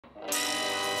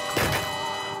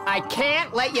I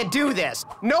can't let you do this.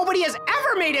 Nobody has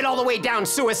ever made it all the way down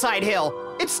Suicide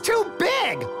Hill. It's too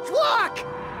big. Look!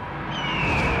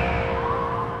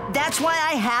 That's why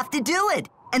I have to do it.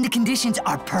 And the conditions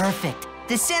are perfect.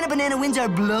 The Santa Banana winds are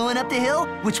blowing up the hill,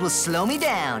 which will slow me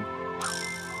down.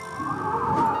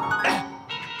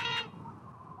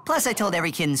 Plus, I told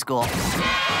every kid in school.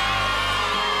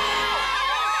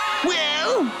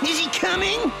 Well, is he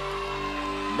coming?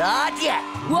 Not yet.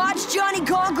 Watch Johnny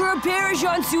conquer a parish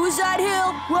on Suicide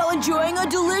Hill while enjoying a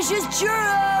delicious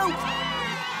churro.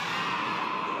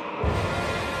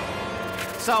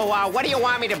 So, what do you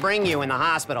want me to bring you in the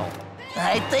hospital?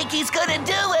 I think he's gonna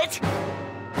do it.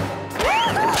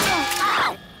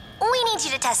 We need you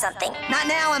to test something. Not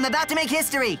now, I'm about to make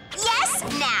history. Yes,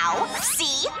 now.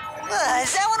 See?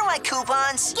 Is that one of my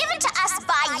coupons? Given to us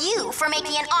by you for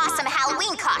making an awesome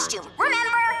Halloween costume.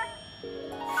 Remember?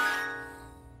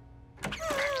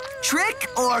 Trick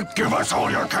or... Give us all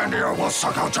your candy or we'll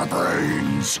suck out your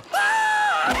brains.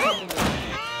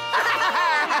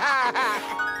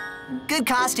 Good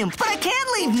costume, but I can't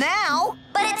leave now.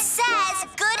 But it says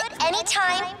good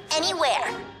anytime,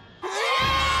 anywhere.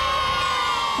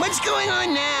 What's going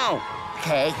on now?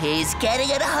 Okay, he's getting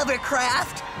in a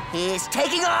hovercraft. He's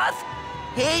taking off.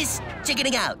 He's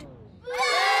chickening out.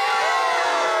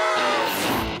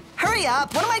 Hurry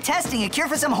up! What am I testing? A cure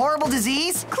for some horrible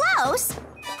disease? Close.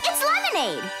 It's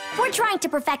lemonade. We're trying to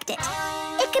perfect it.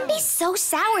 It can be so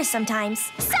sour sometimes.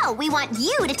 So we want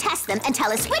you to test them and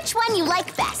tell us which one you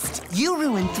like best. You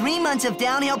ruined 3 months of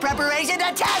downhill preparation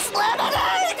to test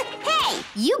lemonade! Hey,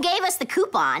 you gave us the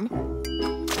coupon.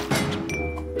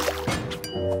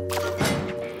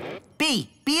 B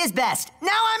is best. Now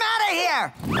I'm out of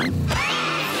here!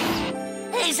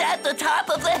 He's at the top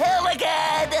of the hill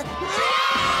again!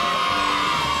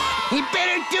 He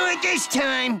better do it this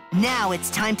time. Now it's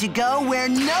time to go where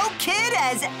no kid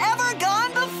has ever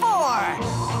gone before!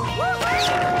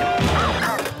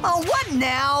 Oh, what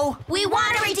now? We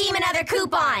want to redeem another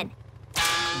coupon.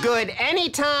 Good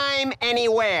anytime,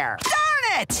 anywhere.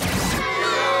 Darn it!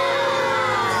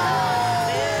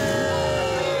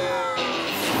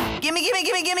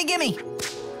 Gimme!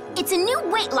 It's a new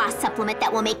weight loss supplement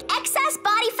that will make excess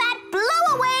body fat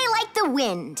blow away like the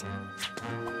wind.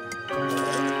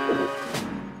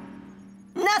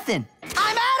 Nothing.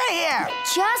 I'm out of here!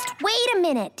 Just wait a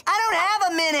minute. I don't have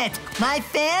a minute. My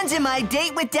fans and my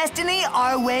date with destiny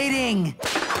are waiting.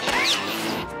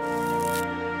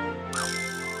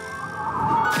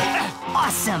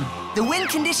 Awesome. The wind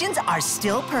conditions are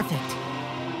still perfect.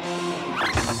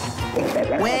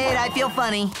 Wait, I feel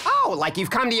funny. Oh, like you've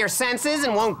come to your senses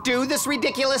and won't do this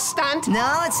ridiculous stunt?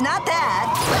 No, it's not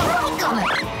that.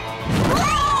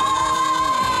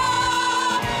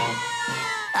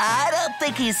 I don't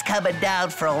think he's coming down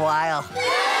for a while.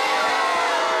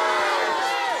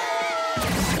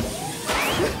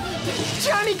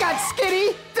 Johnny got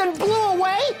skitty, then blew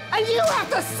away, and you have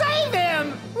to save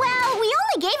him! Well, we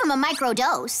only gave him a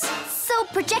microdose. So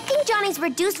projecting Johnny's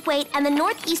reduced weight and the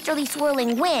northeasterly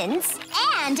swirling winds,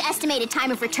 and estimated time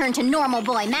of return to normal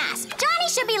boy mass, Johnny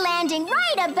should be landing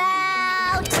right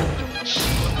about...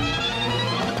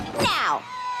 now.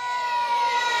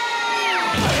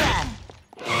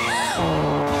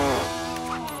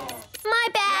 My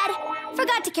bad.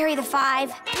 Forgot to carry the 5.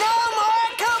 No more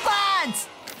coupons!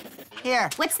 Here.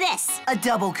 What's this? A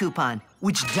double coupon,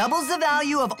 which doubles the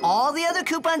value of all the other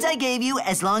coupons I gave you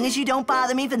as long as you don't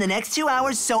bother me for the next 2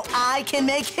 hours so I can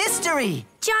make history.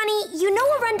 Johnny, you know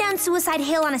a run down Suicide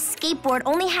Hill on a skateboard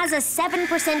only has a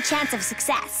 7% chance of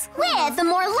success. With the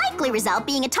more likely result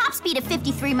being a top speed of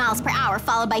 53 miles per hour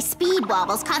followed by speed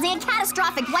wobbles causing a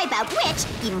catastrophic wipeout which,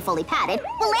 even fully padded,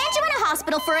 will land you in a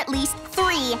hospital for at least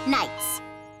 3 nights.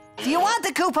 Do you want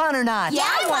the coupon or not? Yeah,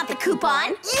 I want the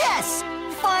coupon. Yes!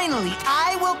 Finally,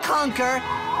 I will conquer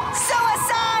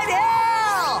Suicide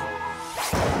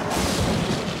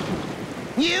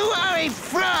Hill! You are a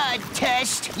fraud,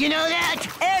 Test. You know that?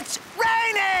 It's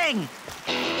raining!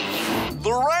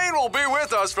 The rain will be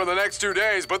with us for the next 2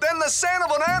 days, but then the Santa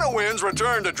Banana winds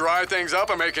return to dry things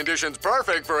up and make conditions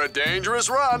perfect for a dangerous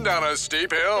run down a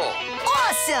steep hill.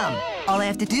 Awesome! All I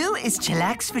have to do is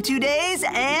chillax for 2 days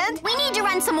and... We need to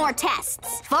run some more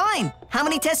tests. Fine. How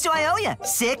many tests do I owe you?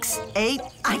 6? 8?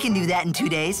 I can do that in 2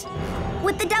 days.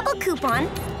 With the double coupon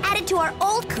added to our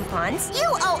old coupons, you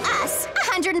owe us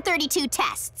 132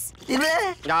 tests.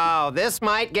 Oh, this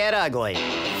might get ugly.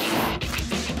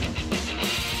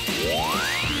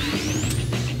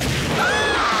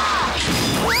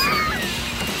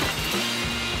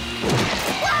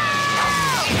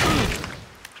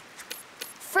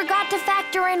 Forgot to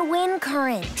factor in wind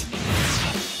current.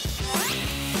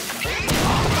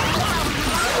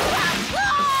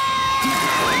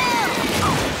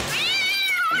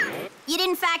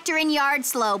 trajector and yard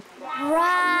slope.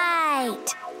 Right.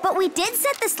 But we did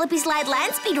set the Slippy Slide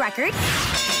land speed record.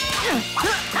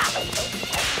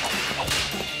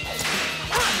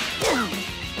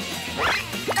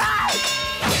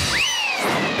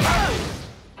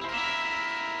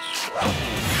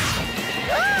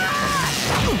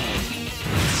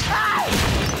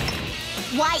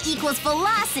 Y equals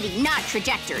velocity, not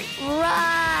trajectory.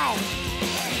 Right.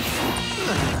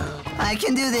 I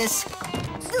can do this.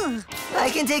 I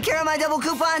can take care of my double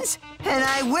coupons, and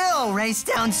I will race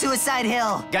down Suicide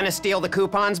Hill. Gonna steal the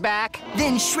coupons back?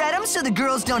 Then shred them so the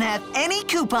girls don't have any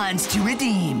coupons to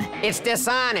redeem. It's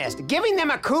dishonest. Giving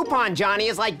them a coupon, Johnny,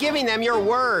 is like giving them your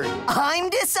word. I'm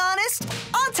dishonest?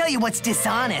 I'll tell you what's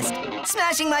dishonest.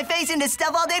 Smashing my face into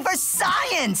stuff all day for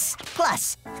science.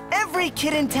 Plus, every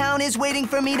kid in town is waiting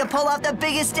for me to pull off the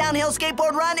biggest downhill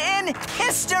skateboard run in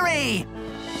history.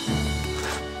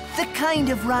 The kind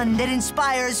of run that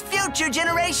inspires future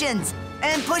generations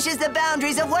and pushes the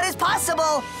boundaries of what is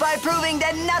possible by proving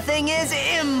that nothing is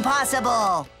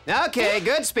impossible. Okay,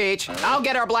 good speech. I'll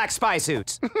get our black spy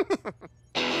suits.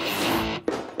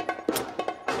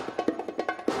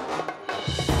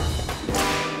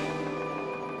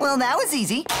 Well, that was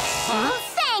easy.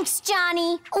 Thanks,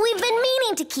 Johnny. We've been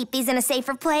meaning to keep these in a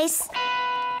safer place.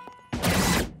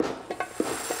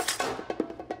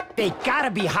 They gotta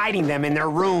be hiding them in their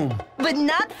room. But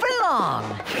not for long.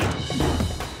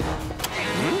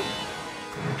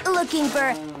 Looking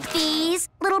for these,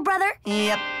 little brother?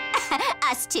 Yep.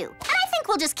 Us too. And I think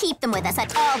we'll just keep them with us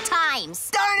at all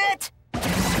times. Darn it!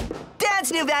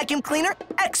 Dad's new vacuum cleaner,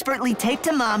 expertly taped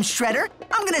to Mom's shredder.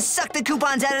 I'm gonna suck the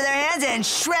coupons out of their hands and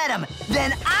shred them.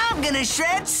 Then I'm gonna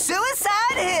shred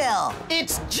Suicide Hill.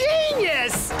 It's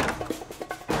genius!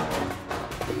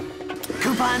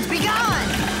 Coupons be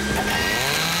gone!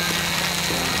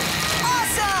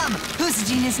 Awesome! Who's the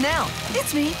genius now?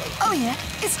 It's me. Oh yeah,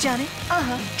 it's Johnny.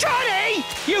 Johnny!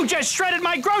 You just shredded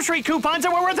my grocery coupons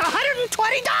that were worth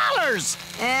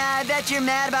 $120! Yeah, I bet you're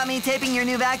mad about me taping your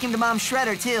new vacuum to Mom's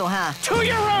shredder too, huh? To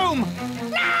your room!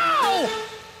 Now!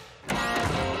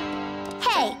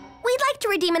 Hey, we'd like to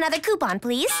redeem another coupon,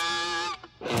 please.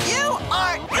 You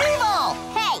are evil!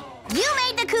 Hey, you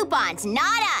made the coupons,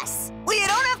 not us. Well, you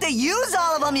don't have to use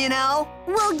all of them, you know.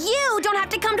 Well, you don't have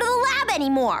to come to the lab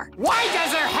anymore. Why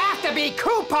does there have to be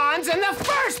coupons in the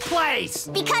first place?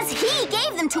 Because he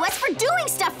gave them to us for doing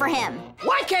stuff for him.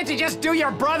 Why can't you just do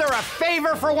your brother a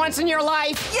favor for once in your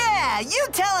life? Yeah, you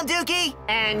tell him, Dukey.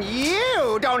 And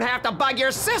you don't have to bug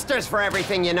your sisters for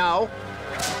everything, you know.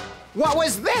 What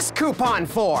was this coupon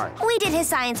for? We did his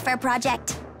science fair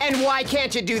project. And why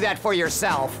can't you do that for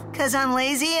yourself? 'Cause I'm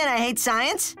lazy and I hate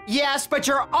science? Yes, but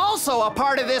you're also a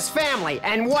part of this family.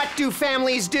 And what do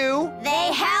families do?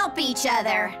 They help each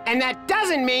other. And that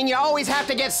doesn't mean you always have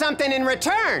to get something in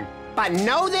return. But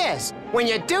know this, when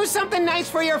you do something nice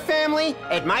for your family,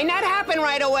 it might not happen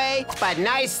right away, but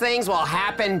nice things will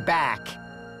happen back.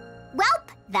 Welp,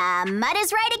 the mud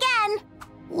is right again.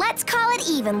 Let's call it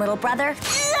even, little brother.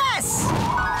 Yes!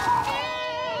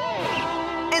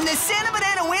 And the Santa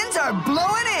Banana winds are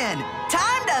blowing in.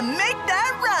 Time to make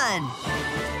that run.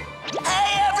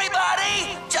 Hey,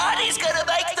 everybody! Johnny's gonna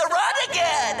make the run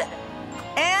again!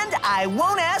 And I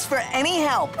won't ask for any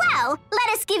help. Well, let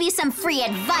us give you some free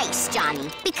advice,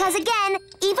 Johnny. Because again,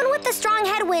 even with the strong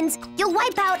headwinds, you'll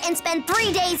wipe out and spend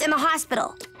 3 days in the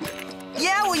hospital.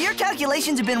 Yeah, well, your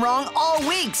calculations have been wrong all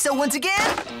week, so once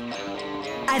again,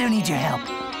 I don't need your help.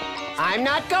 I'm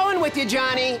not going with you,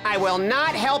 Johnny. I will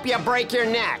not help you break your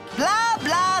neck. Blah,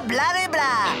 blah, blah, blah,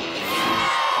 blah.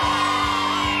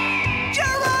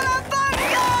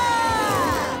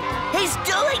 He's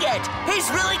doing it! He's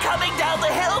really coming down the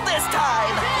hill this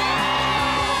time!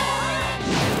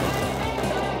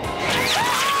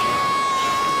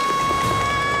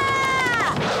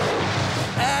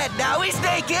 And now he's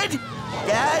naked!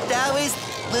 And now he's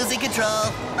losing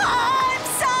control. I'm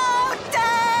so dead!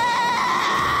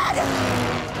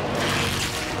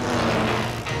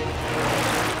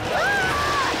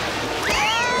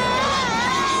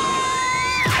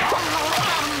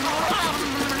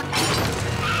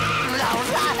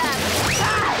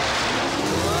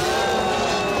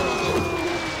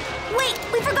 Wait,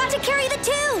 we forgot to carry the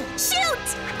two.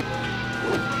 Shoot!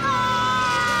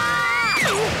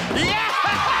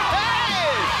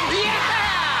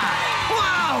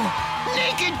 Wow!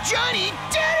 Naked Johnny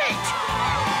did it!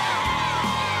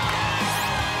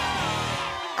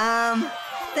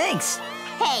 Thanks.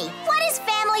 Hey, what is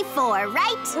family for,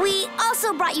 right? We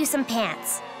also brought you some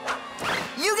pants.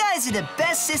 You guys are the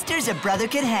best sisters a brother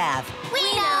could have. We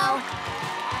know.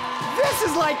 This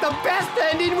is like the best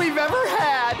ending we've ever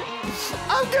had.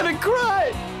 I'm gonna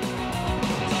cry.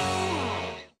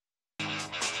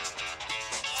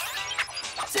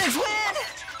 Since when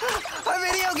are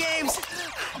video games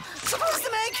supposed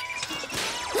to make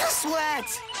you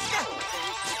sweat?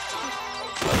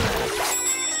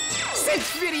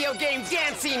 Since video game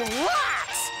dancing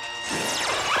rocks!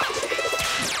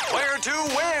 Player 2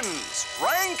 wins.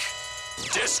 Rank?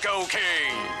 Disco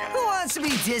King. Who wants to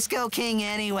be Disco King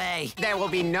anyway? There will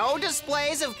be no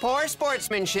displays of poor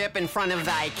sportsmanship in front of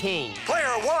thy king.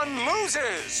 Player 1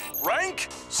 loses. Rank?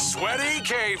 Sweaty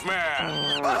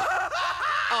Caveman.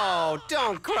 Oh,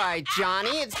 don't cry,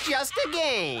 Johnny. It's just a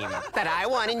game that I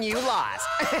won and you lost.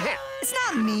 It's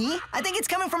not me. I think it's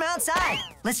coming from outside.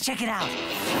 Let's check it out.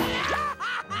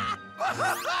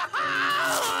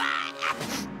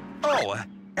 Oh,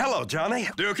 hello, Johnny.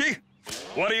 Dukey,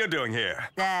 what are you doing here?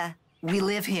 We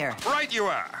live here. Right you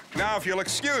are. Now, if you'll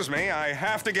excuse me, I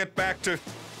have to get back to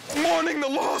mourning the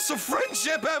loss of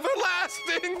friendship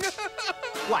everlasting.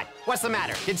 What? What's the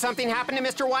matter? Did something happen to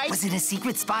Mr. White? Was it a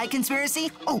secret spy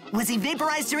conspiracy? Oh, was he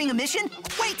vaporized during a mission?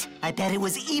 Wait, I bet it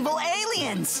was evil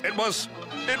aliens. It was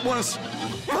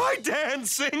my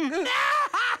dancing.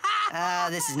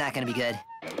 This is not gonna be good.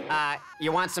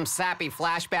 You want some sappy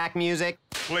flashback music?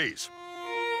 Please.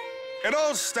 It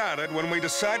all started when we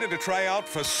decided to try out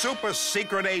for Super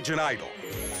Secret Agent Idol.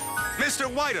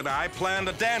 Mr. White and I planned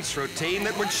a dance routine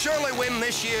that would surely win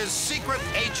this year's Secret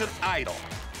Agent Idol.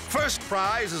 First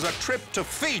prize is a trip to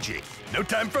Fiji. No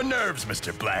time for nerves,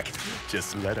 Mr. Black.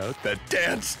 Just let out that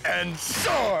dance and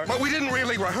soar. But we didn't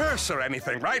really rehearse or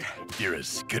anything, right? You're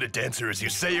as good a dancer as you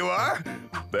say you are.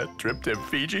 That trip to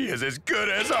Fiji is as good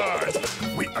as ours.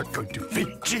 We are going to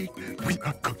Fiji. We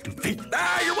are going to Fiji.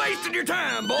 You're wasting your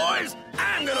time, boys.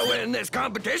 I'm gonna win this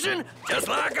competition just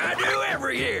like I do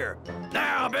every year.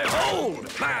 Now behold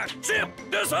my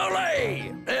Cirque du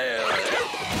Soleil.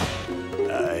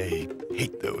 I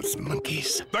hate those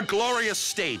monkeys. The glorious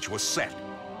stage was set.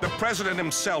 The president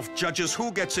himself judges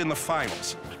who gets in the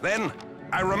finals. Then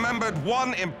I remembered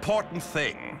one important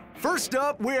thing. First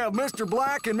up, we have Mr.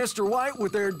 Black and Mr. White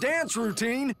with their dance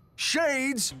routine,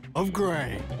 Shades of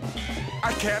Gray.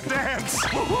 I can't dance.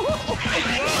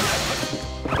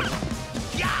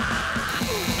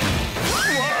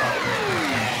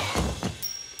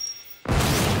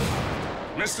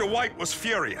 Mr. White was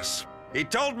furious. He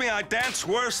told me I dance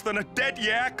worse than a dead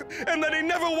yak and that he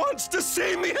never wants to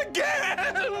see me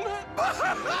again.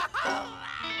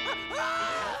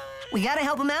 We gotta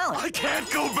help him out. I can't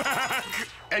go back.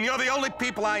 And you're the only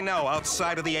people I know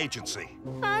outside of the agency.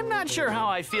 I'm not sure how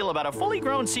I feel about a fully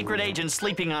grown secret agent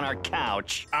sleeping on our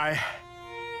couch. I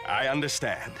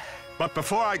understand. But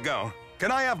before I go,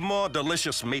 can I have more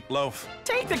delicious meatloaf?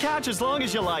 Take the couch as long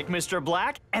as you like, Mr.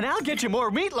 Black, and I'll get you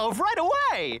more meatloaf right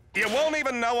away. You won't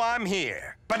even know I'm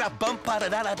here.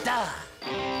 Ba-da-bum-ba-da-da-da-da.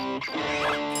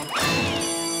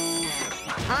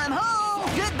 I'm home.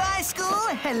 Goodbye, school.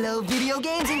 Hello, video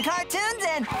games and cartoons,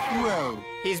 and whoa.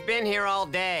 He's been here all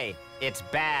day. It's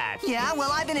bad. Yeah,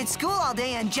 well, I've been at school all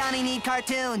day, and Johnny need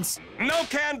cartoons. No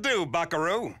can do,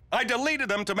 buckaroo. I deleted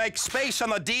them to make space on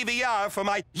the DVR for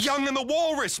my Young and the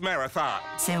Walrus marathon.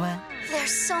 Sarah?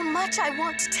 There's so much I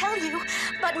want to tell you,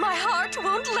 but my heart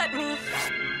won't let me.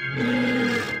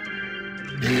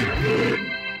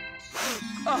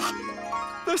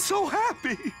 Oh, they're so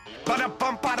happy.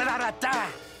 Ba-da-bum-ba-da-da-da-da.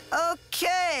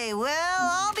 Okay, well,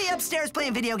 I'll be upstairs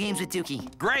playing video games with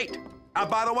Dukey. Great.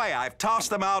 By the way, I've tossed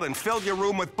them out and filled your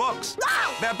room with books.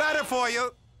 Oh! They're better for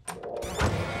you.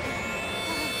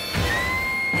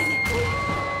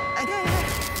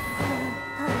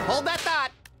 Hold that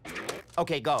thought.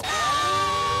 Okay, go.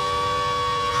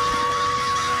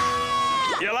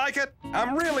 You like it?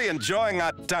 I'm really enjoying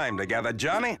our time together,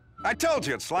 Johnny. I told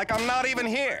you, it's like I'm not even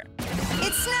here.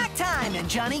 It's snack time, and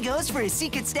Johnny goes for his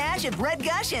secret stash of Red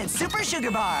Gush and Super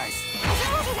Sugar Bars.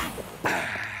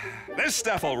 This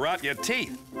stuff will rot your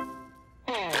teeth.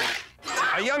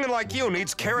 A youngin' like you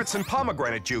needs carrots and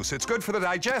pomegranate juice. It's good for the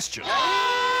digestion.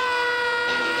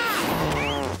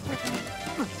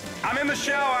 I'm in the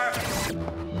shower.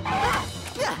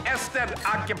 Ested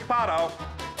occupado.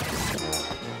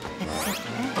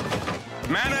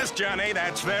 Manners, Johnny.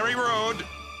 That's very rude.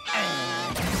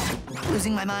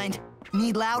 Losing my mind.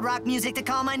 Need loud rock music to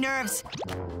calm my nerves.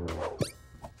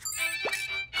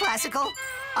 Classical?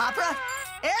 Opera?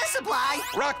 Air supply?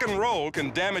 Rock and roll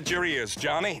can damage your ears,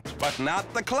 Johnny, but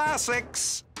not the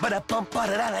classics.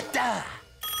 Ba-da-bum-ba-da-da-da-da.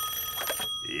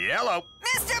 Yellow.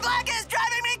 Mr. Black is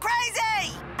driving me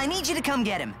crazy! I need you to come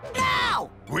get him. Now!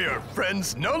 We are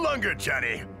friends no longer,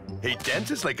 Johnny. He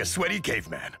dances like a sweaty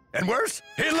caveman. And worse,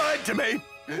 he lied to me.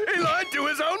 He lied to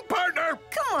his own partner.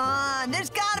 Come on, there's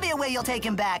gotta be a way you'll take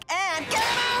him back. And get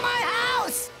him out of my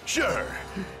house! Sure.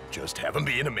 Just have him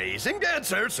be an amazing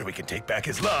dancer so we can take back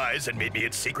his lies and meet me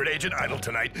at Secret Agent Idol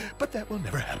tonight. But that will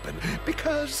never happen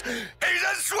because he's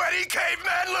a sweaty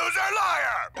caveman loser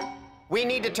liar! We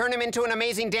need to turn him into an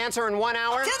amazing dancer in 1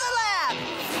 hour? To the lab!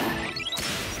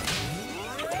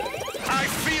 I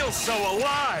feel so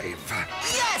alive.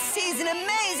 Yes, he's an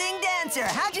amazing dancer.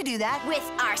 How'd you do that? With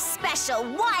our special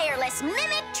wireless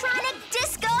Mimic-tronic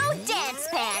Disco Dance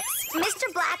Pants.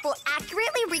 Mr. Black will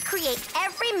accurately recreate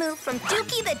every move from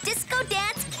Dukey the Disco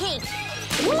Dance King.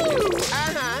 Woo!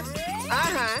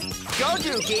 Go,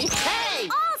 Dukey. Hey!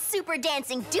 All super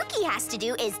dancing Dukey has to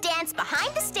do is dance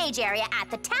behind the stage area at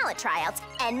the talent tryouts,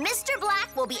 and Mr.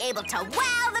 Black will be able to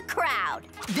wow the crowd.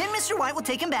 Then Mr. White will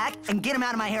take him back and get him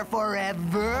out of my hair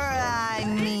forever. I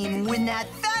mean, win that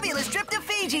fabulous trip to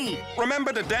Fiji.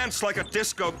 Remember to dance like a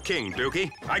disco king,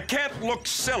 Dukey. I can't look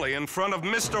silly in front of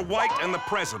Mr. White and the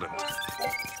president.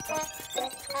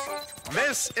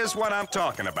 This is what I'm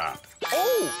talking about.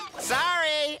 Oh,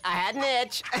 sorry. I had an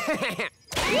itch.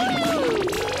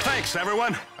 Thanks,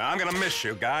 everyone. I'm gonna miss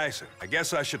you guys. I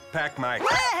guess I should pack my... Way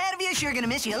ahead of you, sure gonna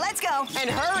miss you. Let's go. And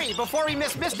hurry before we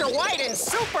miss Mr. White and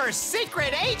Super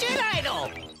Secret Agent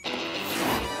Idol.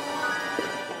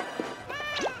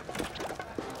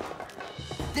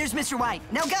 There's Mr. White.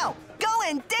 Now go. Go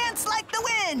and dance like the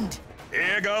wind.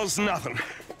 Here goes nothing.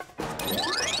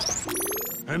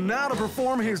 And now to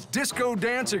perform his disco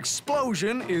dance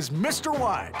explosion is Mr.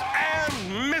 White. And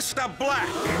Mr. Black.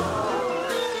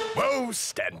 Whoa,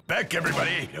 stand back,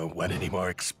 everybody. Don't want any more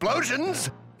explosions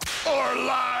or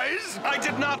lies. I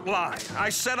did not lie. I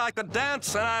said I could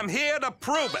dance, and I'm here to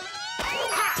prove it.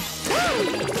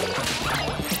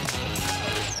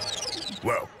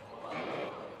 Whoa.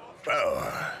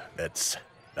 Oh, that's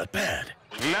not bad.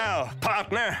 Now,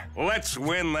 partner, let's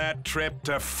win that trip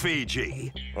to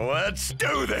Fiji. Let's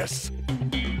do this.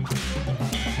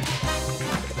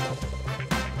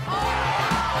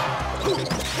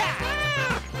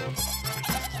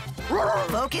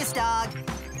 Focus, dog.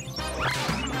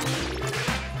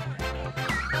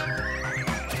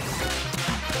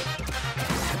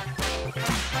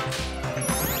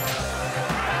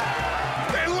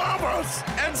 They love us!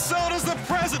 And so does the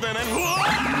president, and...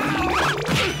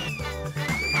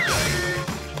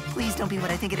 Please don't be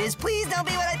what I think it is. Please don't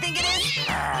be what I think it is.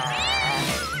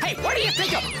 Hey, what do you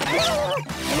think of... Oh,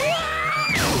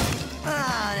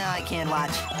 no, I can't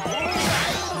watch.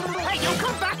 Hey, you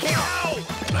come back here!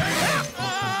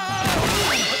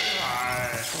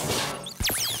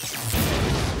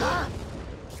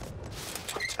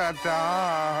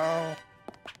 Ta-da!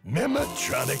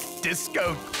 Mimitronic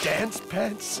disco dance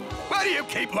pants? Why do you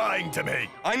keep lying to me?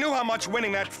 I knew how much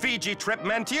winning that Fiji trip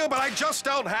meant to you, but I just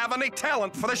don't have any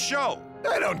talent for the show.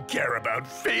 I don't care about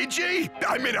Fiji.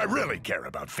 I mean, I really care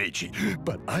about Fiji,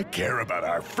 but I care about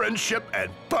our friendship and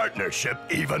partnership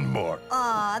even more.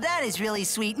 Aw, that is really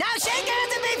sweet. Now shake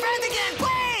hands and be friends again,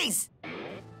 please!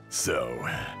 So,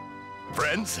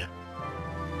 friends?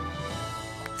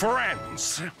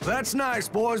 Friends. That's nice,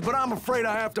 boys, but I'm afraid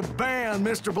I have to ban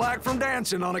Mr. Black from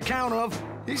dancing on account of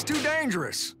he's too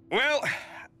dangerous. Well,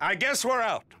 I guess we're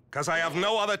out, because I have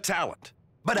no other talent.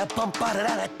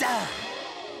 Ba-da-bum-ba-da-da-da.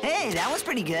 Hey, that was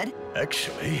pretty good.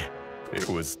 Actually, it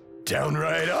was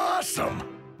downright awesome.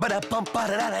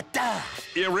 Ba-da-bum-ba-da-da-da.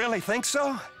 You really think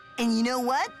so? And you know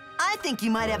what? I think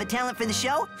you might have a talent for the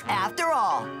show after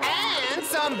all. And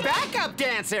some backup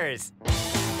dancers.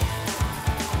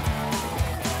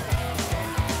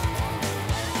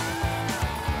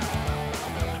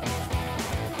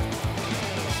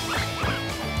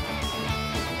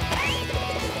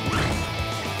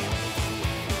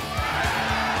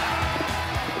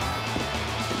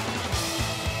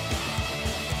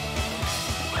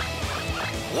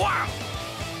 Wow!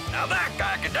 Now that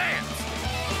guy can dance.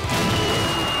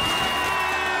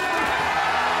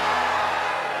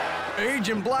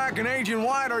 Agent Black and Agent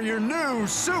White are your new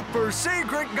super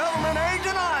secret government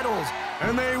agent idols,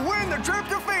 and they win the trip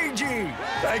to Fiji.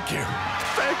 Thank you.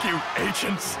 Thank you,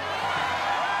 agents.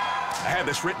 I had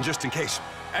this written just in case.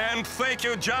 And thank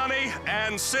you, Johnny,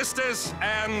 and sisters,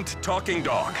 and talking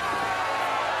dog.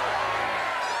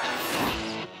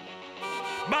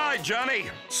 Bye, Johnny.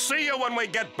 See you when we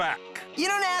get back. You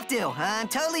don't have to. I'm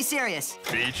totally serious.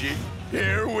 Fiji,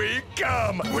 here we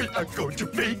come. We are going to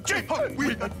Fiji.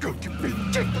 We are going to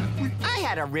Fiji. I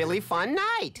had a really fun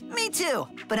night. Me too.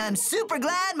 But I'm super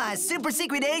glad my super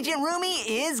secret agent roomie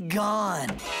is gone.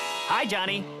 Hi,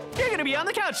 Johnny. You're gonna be on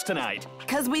the couch tonight.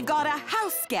 'Cause we've got a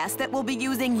house guest that will be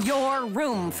using your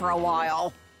room for a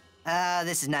while.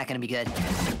 This is not gonna be good.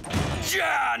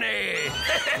 Johnny!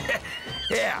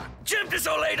 Yeah, Chimp de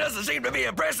Soleil doesn't seem to be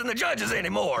impressing the judges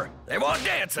anymore. They want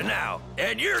dancing now,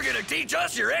 and you're gonna teach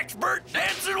us your expert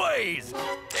dancing ways.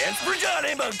 Dance for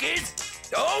Johnny, monkeys.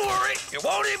 Don't worry, you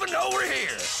won't even know we're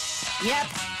here. Yep,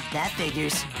 that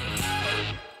figures.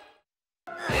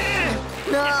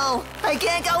 No, I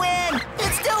can't go in.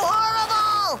 It's too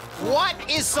horrible. What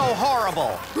is so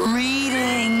horrible?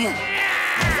 Reading.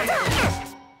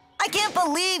 I can't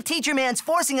believe Teacher Man's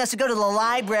forcing us to go to the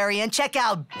library and check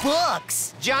out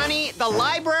books. Johnny, the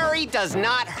library does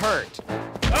not hurt.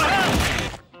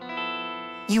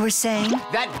 You were saying?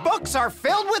 That books are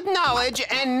filled with knowledge,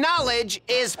 and knowledge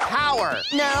is power.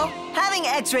 No, having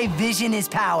X-ray vision is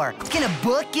power. Can a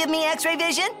book give me X-ray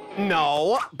vision?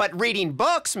 No, but reading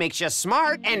books makes you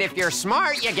smart, and if you're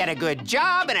smart, you get a good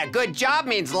job, and a good job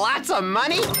means lots of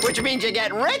money, which means you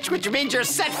get rich, which means you're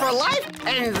set for life,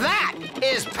 and that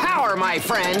is power, my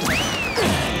friend.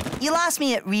 You lost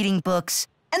me at reading books.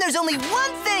 And there's only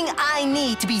one thing I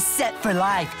need to be set for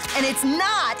life, and it's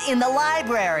not in the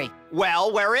library.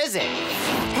 Well, where is it?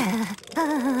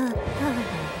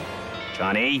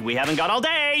 Johnny, we haven't got all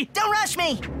day. Don't rush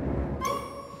me.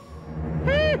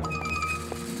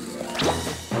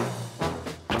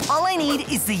 All I need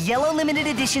is the yellow limited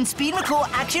edition Speed McCool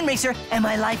Action Racer, and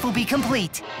my life will be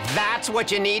complete. That's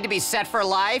what you need to be set for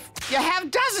life? You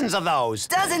have dozens of those.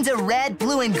 Dozens of red,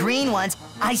 blue, and green ones.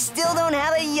 I still don't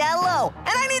have a yellow,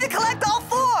 and I need to collect all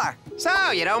 4.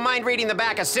 So, you don't mind reading the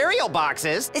back of cereal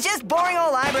boxes? It's just boring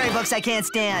old library books I can't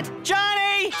stand.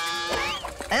 Johnny!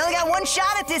 I only got one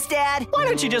shot at this, Dad. Why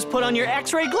don't you just put on your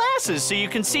X-ray glasses so you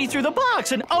can see through the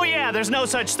box? And oh yeah, there's no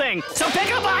such thing. So pick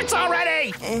a box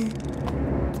already!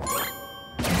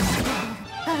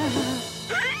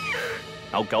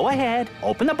 Oh, go ahead.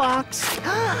 Open the box.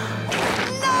 No!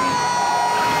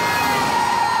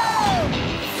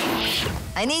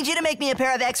 I need you to make me a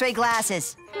pair of X-ray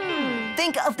glasses.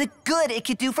 Think of the good it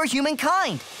could do for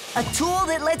humankind. A tool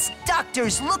that lets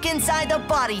doctors look inside the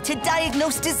body to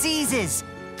diagnose diseases.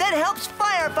 That helps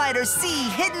firefighters see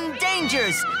hidden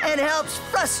dangers and helps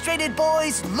frustrated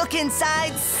boys look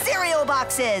inside cereal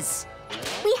boxes.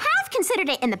 We have considered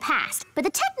it in the past, but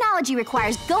the technology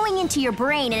requires going into your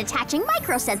brain and attaching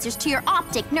microsensors to your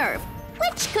optic nerve,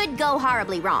 which could go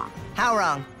horribly wrong. How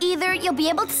wrong? Either you'll be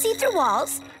able to see through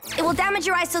walls, it will damage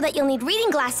your eyes so that you'll need reading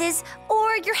glasses,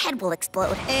 or your head will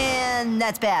explode. And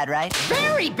that's bad, right?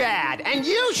 Very bad! And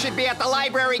you should be at the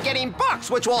library getting books,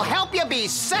 which will help you be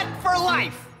set for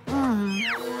life.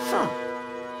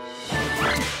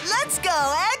 Let's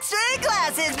go, X-ray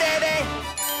glasses, baby!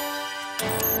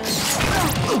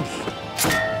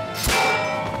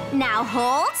 Now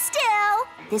hold still.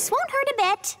 This won't hurt a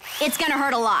bit. It's gonna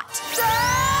hurt a lot.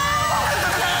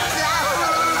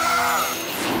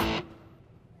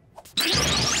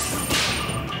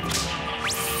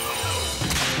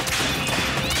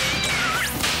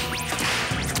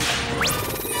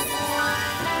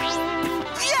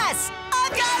 Yes!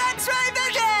 I've got X-ray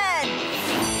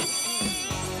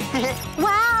vision!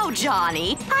 Wow,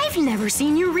 Johnny. I've never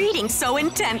seen you reading so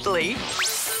intently.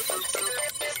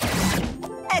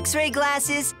 X-ray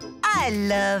glasses, I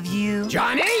love you.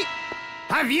 Johnny?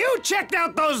 Have you checked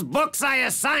out those books I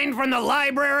assigned from the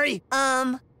library?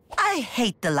 I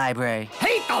hate the library.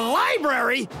 Hate the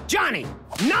library? Johnny,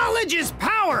 knowledge is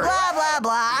power! Blah, blah,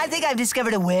 blah. I think I've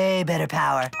discovered a way better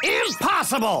power.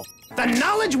 Impossible! The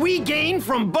knowledge we gain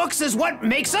from books is what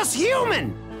makes us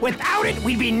human. Without it,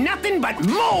 we'd be nothing but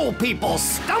mole people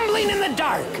stumbling in the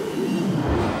dark.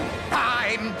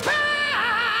 I'm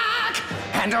back!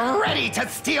 And ready to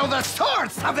steal the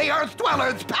source of the Earth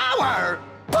Dwellers' power!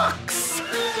 Books!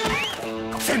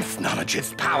 Since knowledge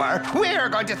is power, we're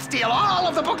going to steal all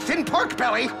of the books in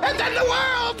Porkbelly, and then the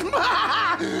world!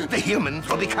 The humans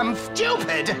will become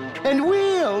stupid, and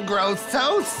we'll grow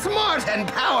so smart and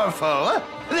powerful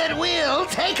that we'll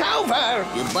take over!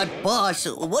 But, boss,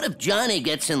 what if Johnny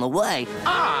gets in the way?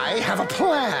 I have a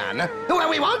plan where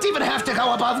we won't even have to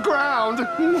go above ground.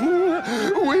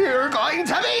 We're going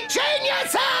to be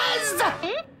geniuses!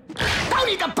 Don't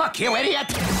eat the book, you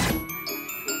idiot!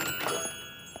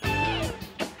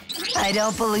 I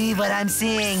don't believe what I'm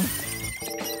seeing.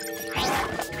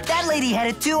 That lady had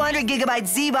a 200 gigabyte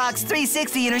Z-Box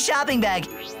 360 in her shopping bag.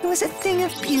 It was a thing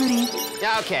of beauty.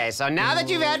 Okay, so now that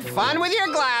you've had fun with your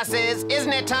glasses,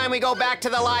 isn't it time we go back to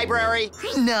the library?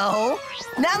 No.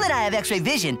 Now that I have X-ray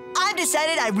vision, I've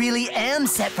decided I really am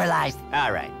set for life.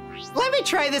 All right. Let me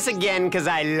try this again, because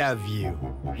I love you.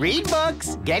 Read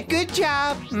books, get good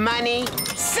job, money,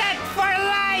 set for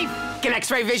life! Can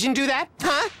X-ray vision do that?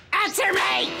 Huh? Answer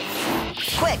me!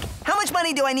 Quick, how much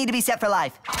money do I need to be set for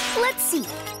life? Let's see.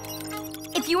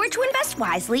 If you were to invest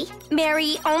wisely,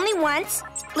 marry only once,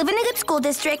 live in a good school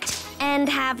district, and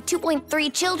have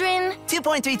 2.3 children...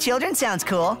 2.3 children sounds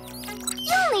cool.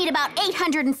 You'll need about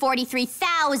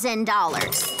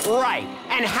 $843,000. Right.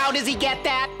 And how does he get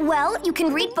that? Well, you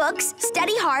can read books,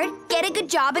 study hard, get a good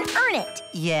job, and earn it.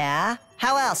 Yeah?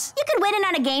 How else? You could win it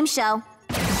on a game show.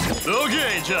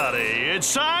 Okay, Johnny,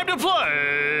 it's time to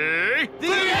play... The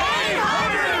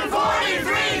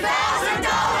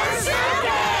 $843,000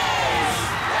 suitcase!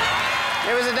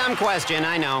 It was a dumb question,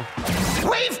 I know.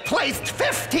 We've placed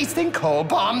 50 sinkhole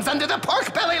bombs under the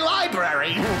Porkbelly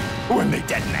library. When they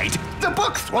detonate, the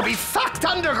books will be sucked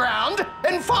underground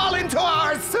and fall into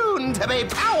our soon-to-be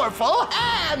powerful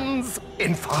hands.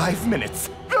 In 5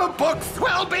 minutes, the books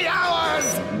will be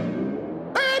ours.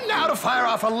 And now to fire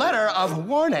off a letter of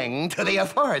warning to the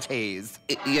authorities.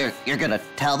 You're gonna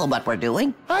tell them what we're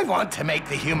doing? I want to make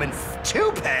the humans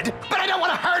stupid, but I don't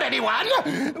want to hurt anyone.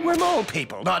 We're mole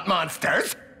people, not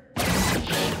monsters.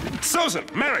 Susan,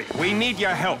 Mary, we need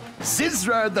your help.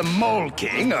 Zizra the Mole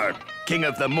King, or King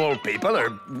of the Mole People,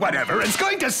 or whatever, is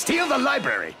going to steal the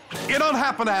library. You don't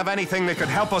happen to have anything that could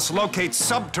help us locate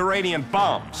subterranean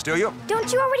bombs, do you?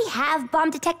 Don't you already have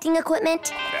bomb detecting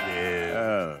equipment?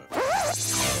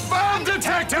 Bomb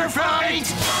detector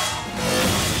fight!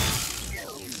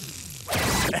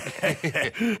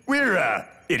 We're,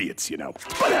 idiots, you know.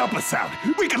 But help us out.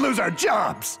 We could lose our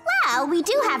jobs. Well, we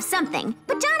do have something,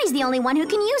 but Johnny's the only one who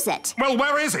can use it. Well,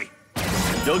 where is he?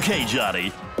 Okay,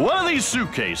 Johnny. One of these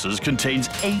suitcases contains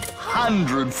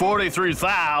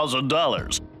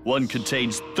 $843,000. One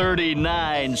contains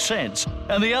 39 cents,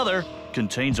 and the other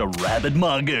contains a rabid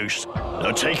mongoose.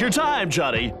 Now take your time,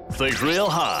 Johnny. Think real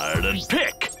hard and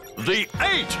pick the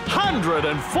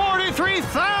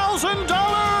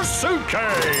 $843,000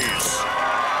 suitcase.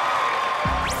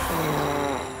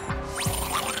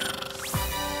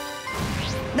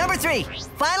 Number 3.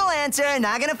 Final answer.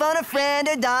 Not gonna phone a friend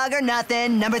or dog or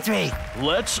nothing. Number 3.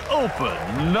 Let's open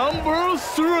number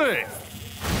 3.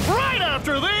 Right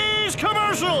after these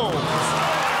commercials.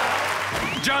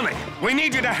 Johnny, we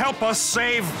need you to help us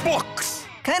save books.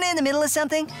 Kinda in the middle of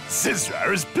something?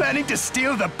 Zizra is planning to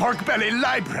steal the Porkbelly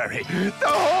library. The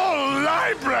whole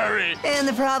library! And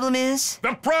the problem is?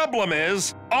 The problem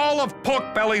is, all of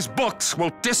Porkbelly's books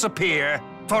will disappear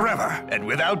forever. And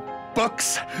without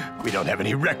books, we don't have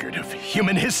any record of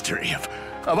human history, of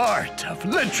art, of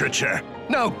literature.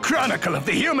 No chronicle of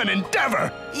the human endeavor.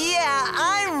 Yeah,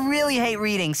 I really hate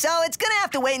reading, so it's gonna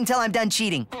have to wait until I'm done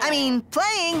cheating. I mean,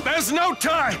 playing. There's no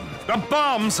time! The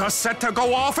bombs are set to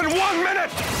go off in 1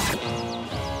 minute!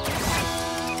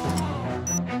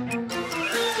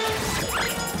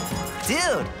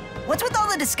 Dude, what's with all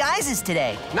the disguises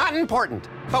today? Not important.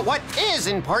 But what is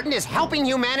important is helping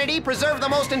humanity preserve the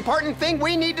most important thing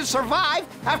we need to survive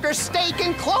after steak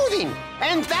and clothing.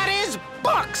 And that is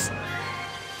books.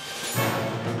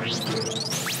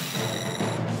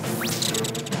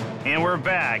 And we're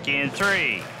back in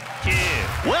 3, 2.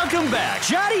 Welcome back.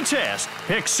 Johnny Test.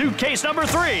 Pick suitcase number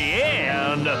 3,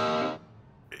 and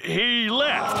he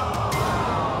left.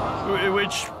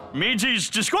 Which means he's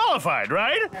disqualified,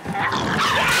 right?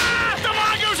 Ah! The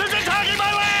mongoose is attacking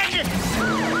my leg!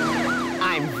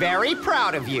 I'm very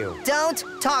proud of you. Don't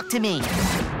talk to me.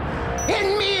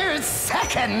 In mere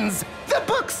seconds, the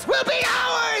books will be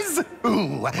ours!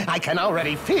 Ooh, I can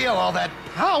already feel all that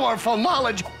powerful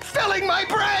knowledge filling my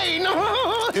brain!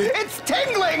 It's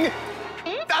tingling!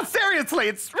 No, seriously,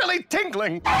 it's really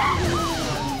tingling.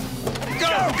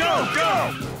 Go, go,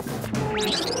 go!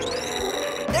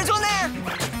 There's one there!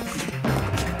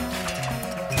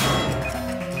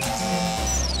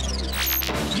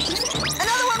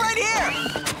 Another one right here!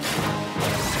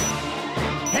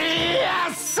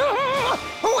 Yes!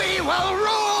 We will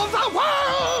rule the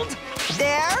world!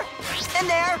 There, and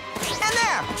there, and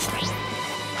there!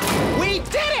 We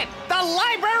did it! The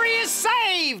library is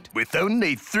saved! With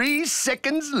only 3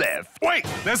 seconds left. Wait,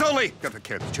 there's only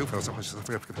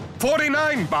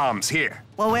 49 bombs here.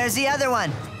 Well, where's the other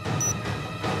one?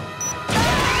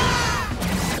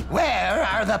 Where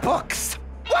are the books?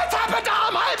 What's happened to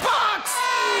all my books?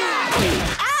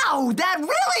 Ow, that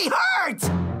really hurt!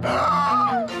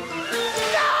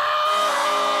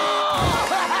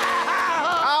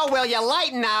 Oh, will you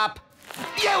lighten up?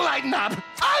 You lighten up!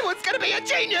 I was gonna be a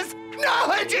genius!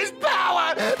 Knowledge is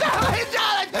power! Knowledge!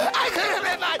 I could have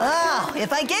been my... Oh,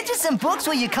 if I get you some books,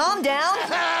 will you calm down?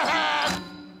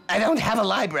 I don't have a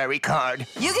library card.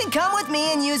 You can come with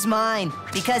me and use mine,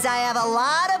 because I have a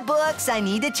lot of books I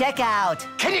need to check out.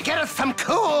 Can you get us some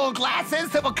cool glasses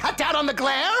that will cut down on the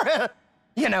glare?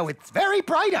 You know, it's very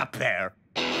bright up there.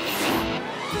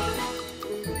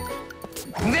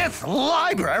 This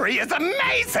library is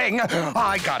amazing!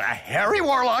 I got a Harry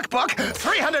Warlock book,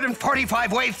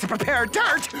 345 ways to prepare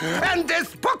dirt, and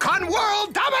this book on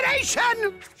world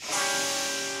domination!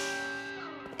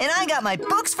 And I got my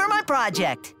books for my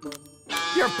project.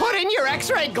 You're putting your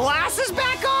x-ray glasses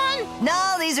back on?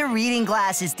 No, these are reading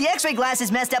glasses. The x-ray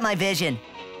glasses messed up my vision.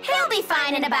 He'll be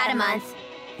fine in about a month.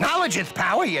 Knowledge is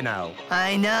power, you know.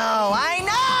 I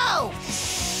know!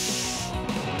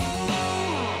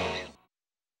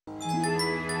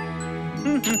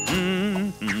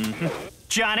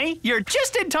 Johnny, you're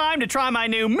just in time to try my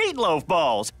new meatloaf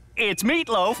balls. It's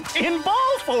meatloaf in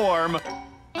ball form.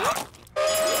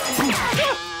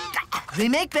 They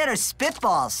make better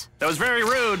spitballs. That was very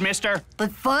rude, mister.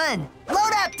 But fun.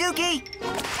 Load up, Dukey!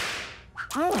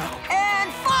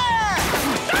 And fire!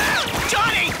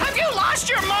 Johnny, have you lost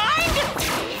your mind?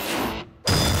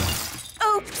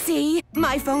 Oopsie.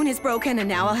 My phone is broken and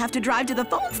now I'll have to drive to the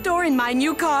phone store in my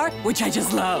new car, which I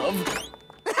just love.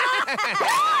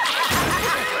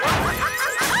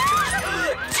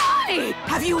 Johnny,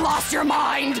 have you lost your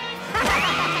mind?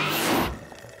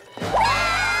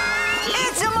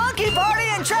 It's a monkey party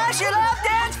and Trash Your Love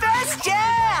Dance Fest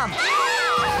Jam!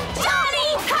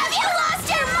 Johnny, have you lost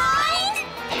your mind?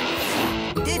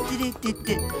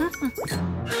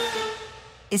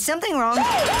 Is something wrong?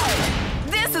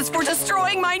 This is for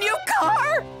destroying my new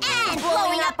car! And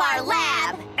blowing up our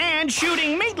lab! And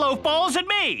shooting meatloaf balls at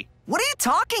me! What are you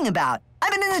talking about?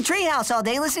 I've been in the treehouse all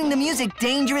day listening to music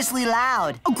dangerously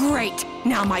loud. Oh, great.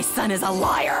 Now my son is a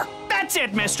liar. That's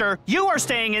it, mister. You are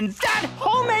staying in that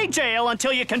homemade jail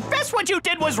until you confess what you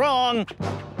did was wrong.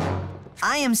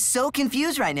 I am so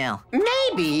confused right now.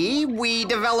 Maybe we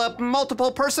develop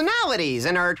multiple personalities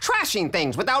and are trashing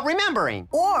things without remembering.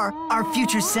 Or our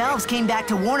future selves came back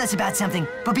to warn us about something,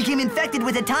 but became infected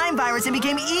with a time virus and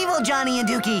became evil Johnny and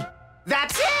Dukey.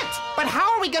 That's it! But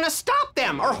how are we gonna stop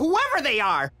them, or whoever they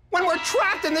are, when we're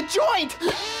trapped in the joint?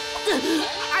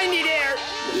 I need air.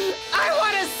 I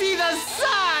want to see the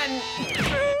sun!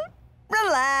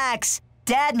 Relax.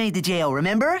 Dad made the jail,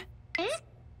 remember?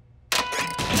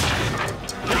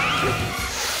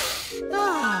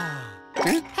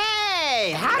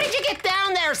 Hey, how did you get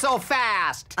down there so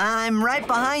fast? I'm right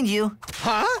behind you.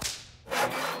 Huh?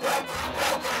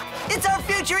 It's our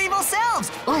future evil selves!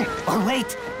 Oh, or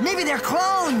wait, maybe they're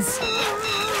clones!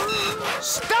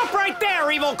 Stop right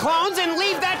there, evil clones, and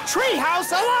leave that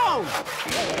treehouse alone!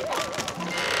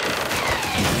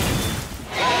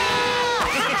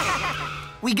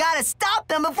 We gotta stop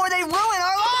them before they ruin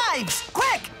our lives!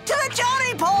 Quick, to the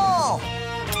Johnny pole!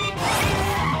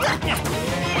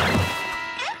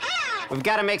 We've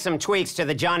got to make some tweaks to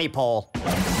the Johnny pole.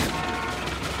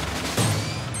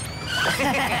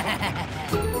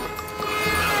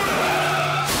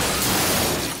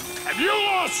 Have you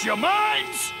lost your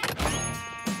minds?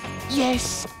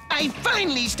 Yes, I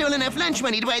finally stole enough lunch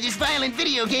money to buy this violent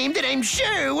video game that I'm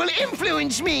sure will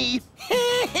influence me.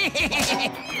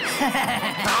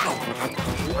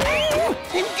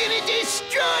 I'm gonna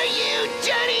destroy you,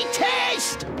 Johnny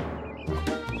Test!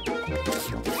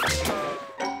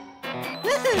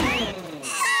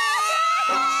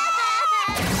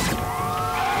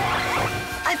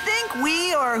 I think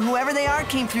we, or whoever they are,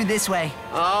 came through this way.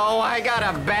 Oh, I got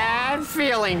a bad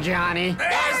feeling, Johnny.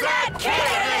 There's that kid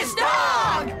and his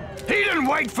dog! He didn't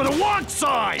wait for the want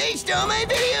sign! They stole my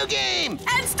video game!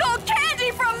 And stole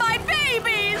candy from my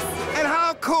babies! And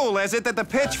how cool is it that the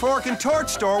Pitchfork and Torch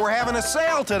store were having a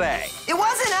sale today? It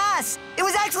wasn't us! It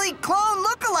was actually clone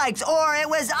lookalikes, or it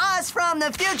was us from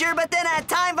the future, but then a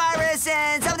time virus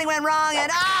and something went wrong and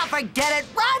forget it.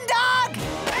 Run, dog!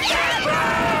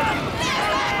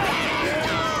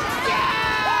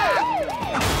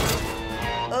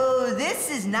 Oh, this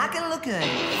is not gonna look good.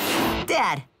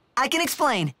 Dad, I can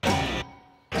explain.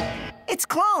 It's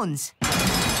clones.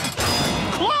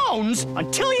 Clones?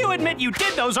 Until you admit you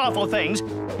did those awful things,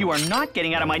 you are not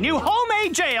getting out of my new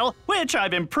homemade jail, which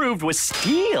I've improved with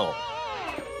steel.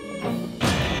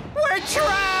 We're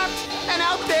trapped! And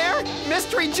out there,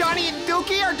 Mystery Johnny and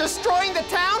Dukey are destroying the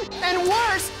town, and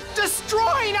worse,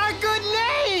 destroying our good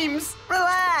names!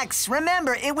 Relax.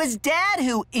 Remember, it was Dad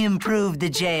who improved the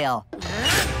jail.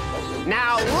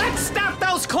 Now, let's stop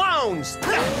those clones!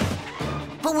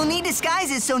 But we'll need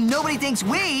disguises so nobody thinks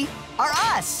we are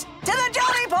us. To the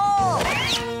Johnny pole!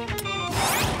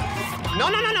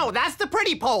 No, that's the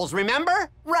pretty poles, remember?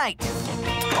 Right.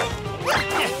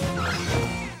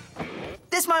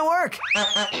 This might work.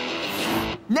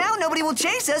 Now nobody will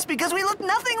chase us because we look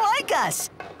nothing like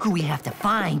us. Who we have to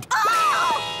find.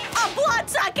 Oh! A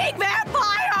blood-sucking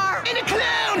vampire! And a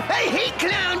clown! I hate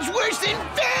clowns worse than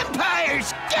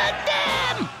vampires! Get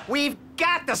them! We've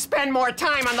got to spend more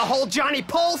time on the whole Johnny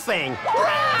Pole thing.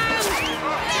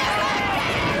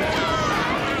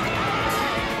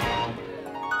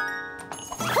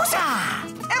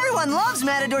 Whoosah! Everyone loves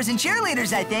matadors and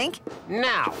cheerleaders, I think.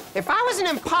 Now, if I was an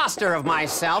imposter of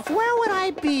myself, where would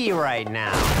I be right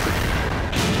now?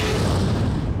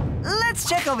 Let's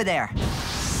check over there.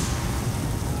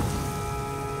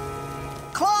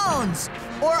 Clones,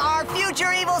 or our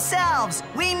future evil selves.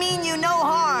 We mean you no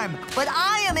harm, but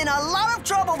I am in a lot of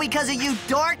trouble because of you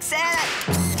dorks and...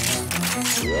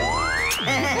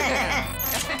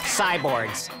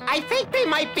 Cyborgs. I think they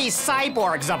might be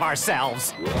cyborgs of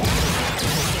ourselves.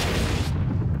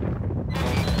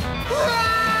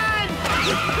 Run!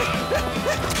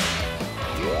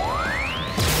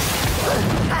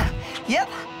 Yep,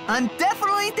 I'm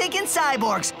definitely thinking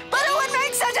cyborgs, but who would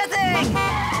make such a thing?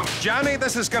 Johnny,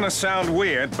 this is gonna sound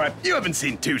weird, but you haven't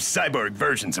seen two cyborg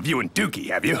versions of you and Dukey,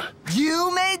 have you?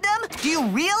 You made them? Do you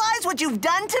realize what you've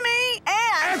done to me?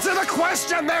 And... Answer the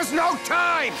question! There's no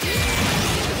time!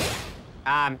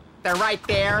 They're right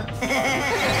there.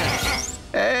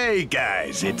 Hey,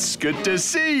 guys, it's good to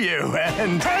see you,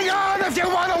 and... Hang on if you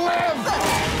want to live!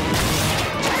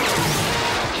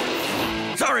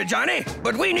 Sorry, Johnny,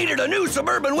 but we needed a new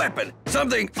suburban weapon.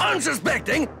 Something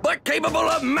unsuspecting, but capable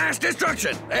of mass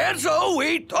destruction. And so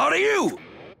we thought of you.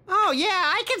 Oh, yeah,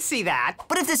 I can see that.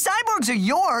 But if the cyborgs are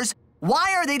yours,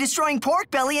 why are they destroying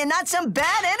Porkbelly and not some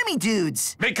bad enemy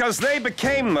dudes? Because they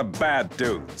became the bad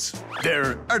dudes.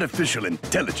 Their artificial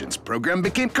intelligence program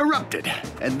became corrupted,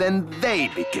 and then they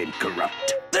became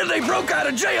corrupt. Then they broke out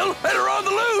of jail and are on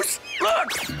the loose.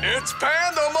 Look! It's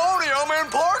pandemonium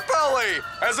in Porkbelly!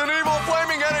 As an evil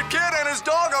flaming-headed kid and his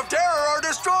dog of terror are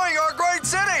destroying our great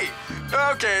city!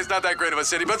 Okay, it's not that great of a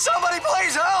city, but somebody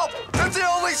please help! It's the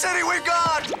only city we've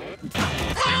got!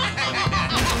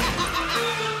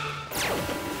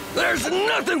 There's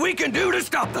nothing we can do to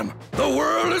stop them. The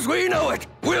world as we know it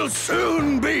will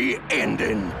soon be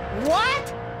ending.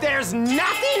 What? There's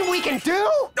nothing we can do?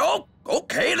 Oh,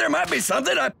 okay, there might be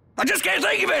something. I just can't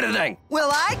think of anything.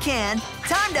 Well, I can.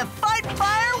 Time to fight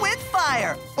fire with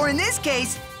fire. Or in this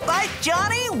case, fight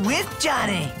Johnny with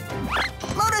Johnny.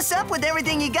 Load us up with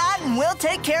everything you got and we'll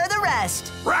take care of the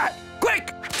rest. Right. Quick,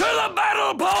 to the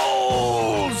battle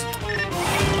poles!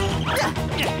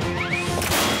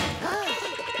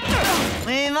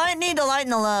 We might need to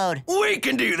lighten the load. We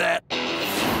can do that.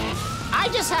 I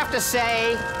just have to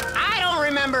say, I don't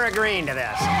remember agreeing to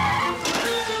this.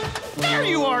 There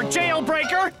you are,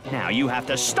 jailbreaker! Now you have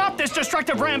to stop this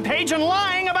destructive rampage and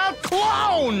lying about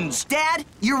clones! Dad,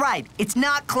 you're right. It's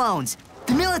not clones.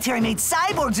 The military made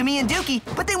cyborgs of me and Dukey,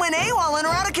 but they went AWOL and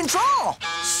are out of control.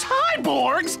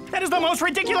 Cyborgs? That is the most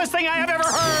ridiculous thing I have ever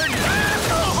heard!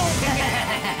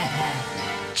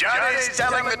 Johnny's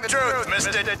telling the truth,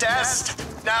 Mr. Test.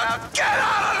 Now get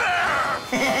out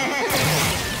of there!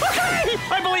 Okay,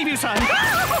 I believe you, son.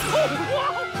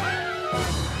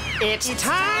 It's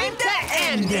time to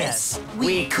end this.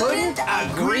 We couldn't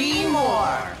agree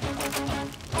more.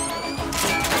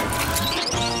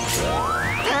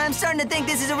 I'm starting to think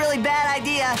this is a really bad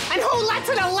idea. And who lets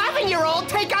an 11-year-old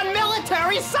take on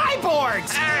military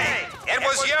cyborgs? Hey, it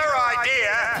was your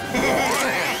idea.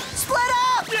 Split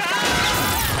up!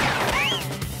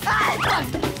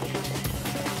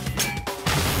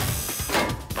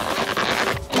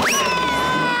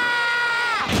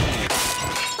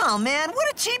 Oh man, what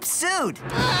a cheap suit!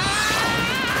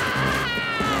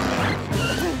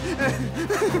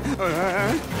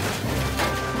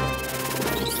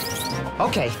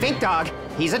 Okay, think dog.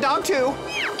 He's a dog too.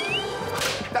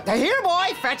 Here,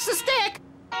 boy, fetch the stick.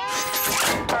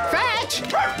 Fetch!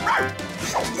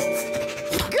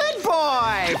 Good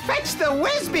boy! Fetch the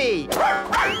Whizbee!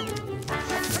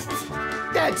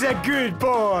 That's a good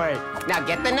boy! Now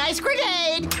get the nice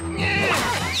grenade!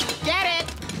 Get it!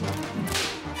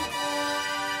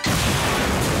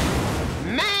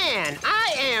 Man,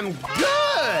 I am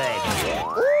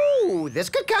good! Ooh, this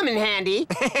could come in handy.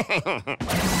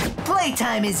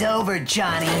 Playtime is over,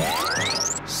 Johnny.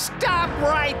 Stop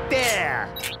right there!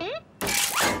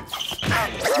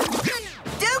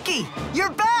 Dukey,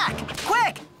 you're back!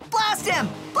 Quick, blast him!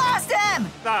 Blast him!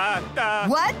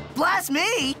 What? Blast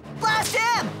me? Blast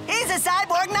him! He's a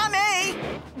cyborg, not me!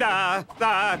 I'm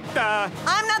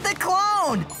not the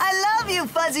clone! I love you,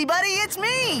 Fuzzy Buddy. It's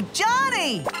me,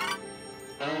 Johnny!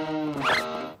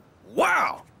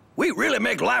 Wow! We really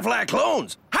make life like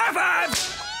clones. High five!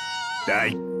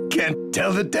 I can't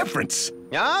tell the difference.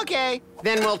 Okay,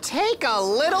 then we'll take a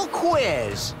little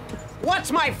quiz.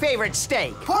 What's my favorite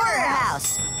steak?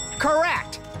 Porterhouse!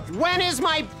 Correct. When is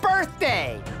my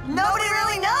birthday? Nobody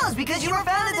really knows because you were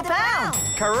found at the pound.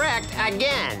 Correct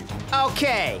again.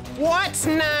 Okay, what's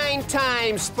 9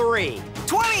 times 3?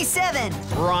 27.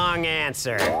 Wrong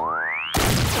answer.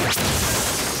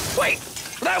 Wait,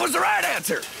 that was the right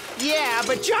answer. Yeah,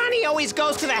 but Johnny always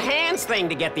goes to the hands thing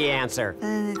to get the answer.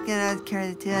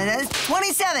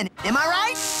 27. Am I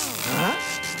right? Huh?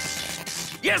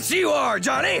 Yes, you are,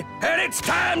 Johnny. And it's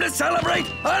time to celebrate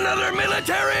another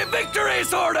military victory,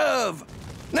 sort of.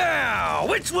 Now,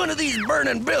 which one of these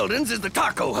burning buildings is the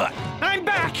taco hut? I'm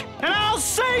back, and I'll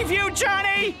save you,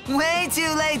 Johnny! Way too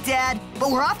late, Dad.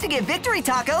 But we're off to get victory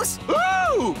tacos.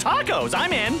 Ooh, tacos,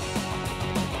 I'm in.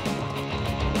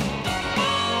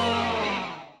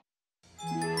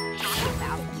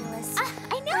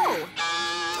 I know.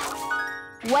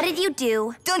 What did you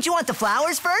do? Don't you want the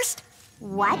flowers first?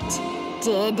 What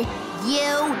did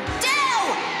you do?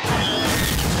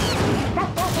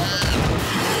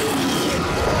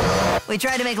 We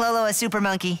tried to make Lolo a super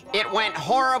monkey. It went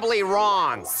horribly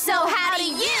wrong. So how do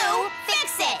you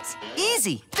fix it?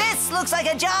 Easy. This looks like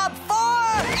a job for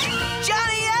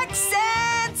Johnny X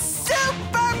and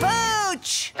Super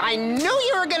Pooch. I knew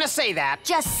you were gonna say that.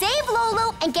 Just save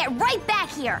Lolo and get right back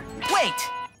here. Wait,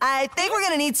 I think we're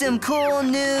gonna need some cool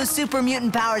new super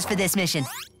mutant powers for this mission.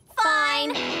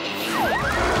 Fine.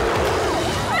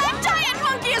 That giant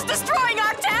monkey is destroying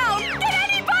our town!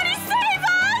 Can anybody save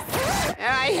us?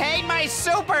 I hate my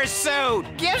super suit.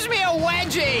 Gives me a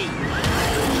wedgie.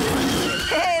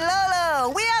 Hey,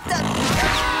 Lolo, we have to...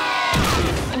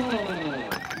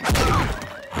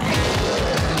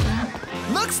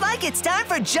 Looks like it's time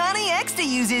for Johnny X to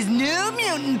use his new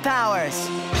mutant powers.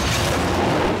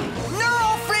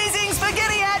 Neural freezing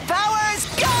spaghetti head powers,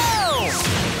 go!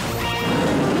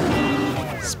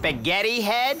 Spaghetti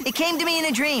head? It came to me in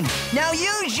a dream. Now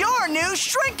use your new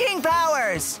shrinking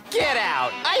powers. Get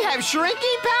out. I have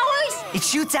shrinking powers? It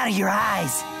shoots out of your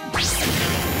eyes.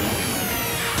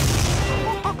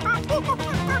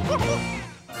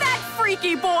 That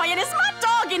freaky boy and his mud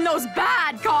dog in those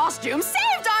bad costumes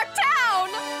saved our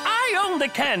town! I own the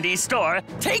candy store.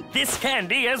 Take this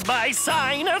candy as my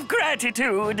sign of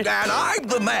gratitude. And I'm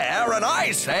the mayor, and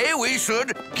I say we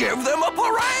should give them a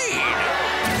parade.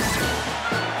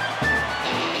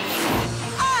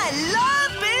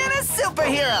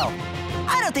 Superhero!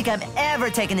 I don't think I'm ever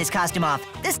taking this costume off.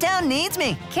 This town needs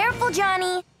me. Careful,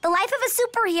 Johnny. The life of a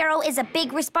superhero is a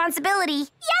big responsibility.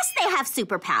 Yes, they have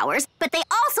superpowers, but they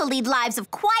also lead lives of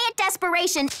quiet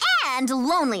desperation and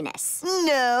loneliness.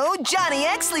 No, Johnny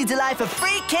X leads a life of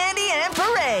free candy and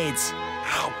parades.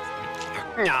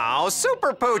 No,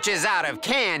 Super Pooch is out of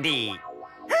candy.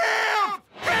 Help!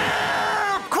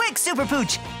 Help! Quick, Super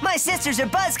Pooch! My sisters are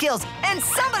buzzkills, and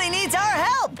somebody needs our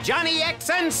help! Johnny X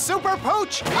and Super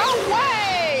Pooch,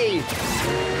 away!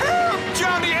 Help,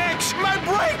 Johnny X! My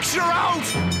brakes are out!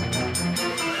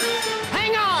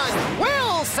 Hang on!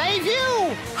 We'll save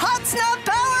you! Hot snap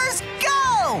powers,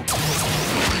 go!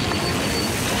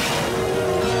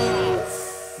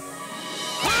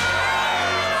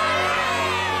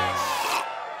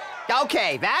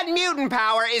 Okay, that mutant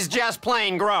power is just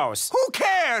plain gross. Who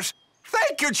cares?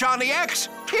 Thank you, Johnny X.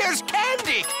 Here's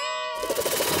candy.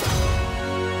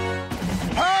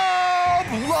 Help!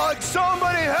 Lord,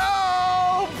 somebody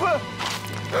help!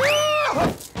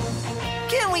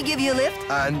 Can we give you a lift?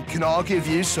 And can I give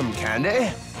you some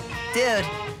candy? Dude,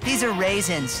 these are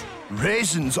raisins.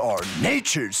 Raisins are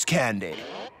nature's candy.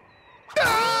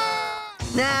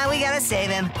 Nah, we gotta save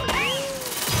him.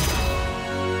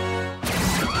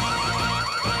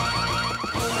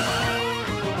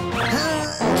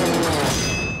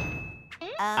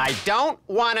 I don't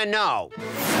want to know.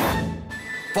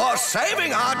 For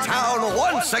saving our town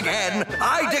once again,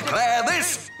 I declare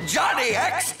this Johnny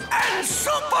X and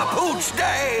Super Pooch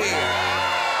Day!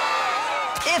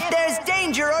 If there's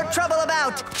danger or trouble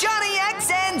about, Johnny X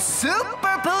and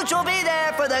Super Pooch will be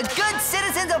there for the good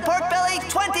citizens of Porkbelly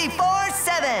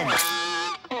 24/7.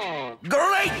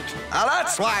 Great!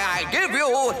 That's why I give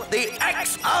you the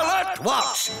X Alert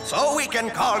Watch, so we can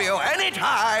call you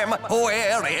anytime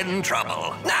we're in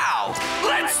trouble. Now,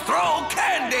 let's throw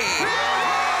candy!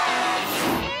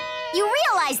 You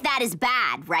realize that is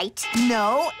bad, right?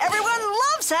 No, everyone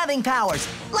loves having powers,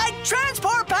 like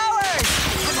transport powers!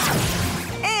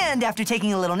 And after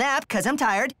taking a little nap, because I'm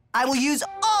tired, I will use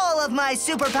all of my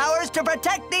superpowers to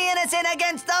protect the innocent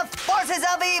against the forces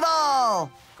of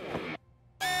evil!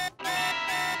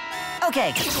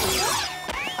 Okay,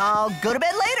 I'll go to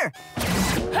bed later.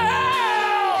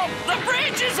 Help! The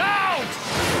bridge is out!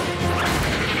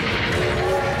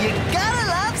 You gotta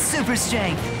love super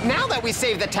strength. Now that we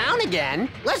saved the town again,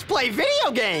 let's play video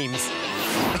games.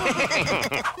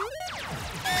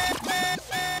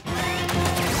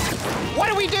 What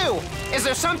do we do? Is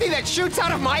there something that shoots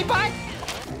out of my butt?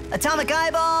 Atomic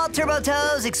eyeball, turbo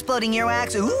toes, exploding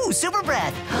earwax, ooh, super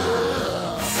breath.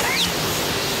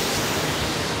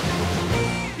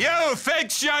 Yo,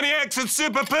 thanks, Johnny X and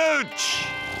Super Pooch!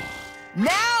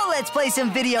 Now let's play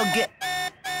some video We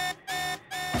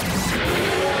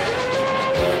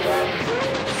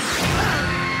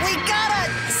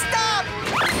gotta stop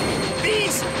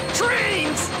these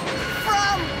trains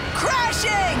from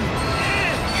crashing!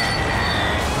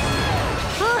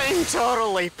 I'm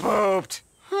totally pooped.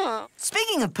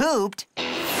 Speaking of pooped...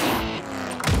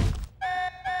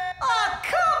 Oh,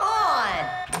 come on!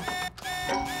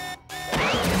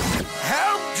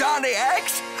 Help, Johnny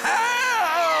X!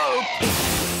 Help!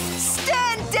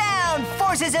 Stand down,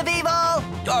 forces of evil!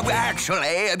 Oh, actually,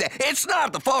 it's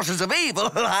not the forces of evil.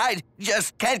 I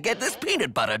just can't get this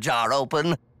peanut butter jar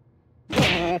open.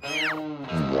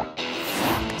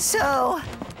 So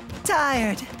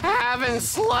tired. Haven't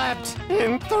slept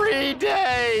in 3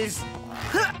 days.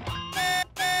 No!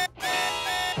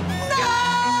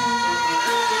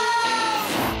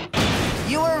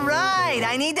 You were right.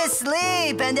 I need to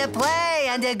sleep and to play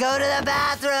and to go to the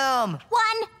bathroom. 1,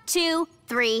 2,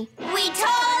 3. We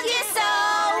told you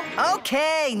so!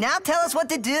 Okay, now tell us what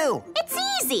to do. It's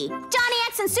easy. Johnny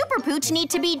X and Super Pooch need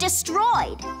to be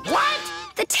destroyed. What?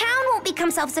 The town won't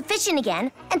become self-sufficient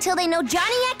again until they know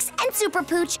Johnny X and Super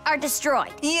Pooch are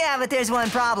destroyed. Yeah, but there's one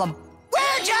problem.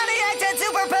 We're Johnny X and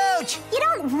Super Pooch! You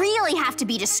don't really have to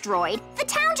be destroyed. The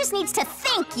town just needs to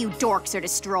think you dorks are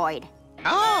destroyed.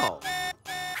 Oh.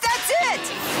 That's it!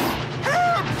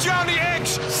 Help, Johnny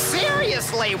X!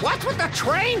 Seriously, what's with the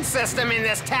train system in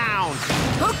this town?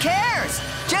 Who cares?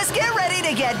 Just get ready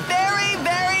to get very,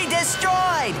 very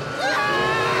destroyed!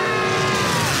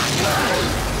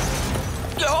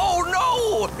 Oh,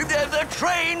 no! The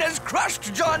train has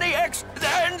crushed Johnny X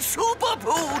and Super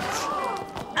Pooch!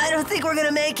 I don't think we're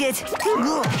gonna make it.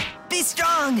 Be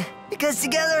strong, because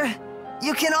together,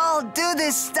 you can all do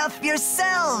this stuff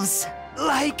yourselves.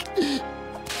 Like,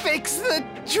 fix the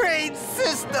train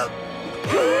system.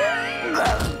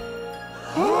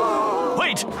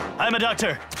 Wait! I'm a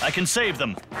doctor. I can save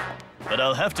them. But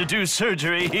I'll have to do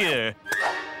surgery here.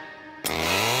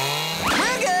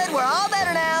 We're good. We're all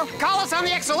better now. Call us on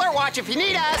the X Alert Watch if you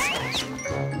need us.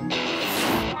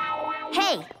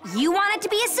 Hey, you wanted to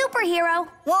be a superhero.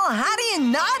 Well, how do you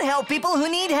not help people who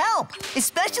need help?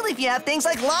 Especially if you have things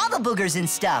like lava boogers and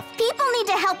stuff. People need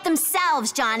to help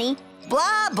themselves, Johnny.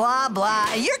 Blah, blah,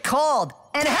 blah. You're cold.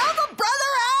 And help a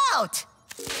brother out!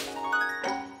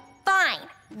 Fine.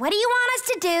 What do you want us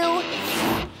to do?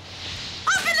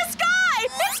 Up in the sky!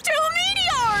 It's 2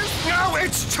 meteors! No,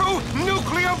 it's 2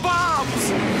 nuclear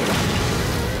bombs!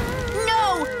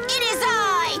 No, it is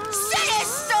I,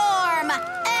 Storm,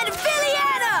 And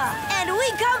Billiana! And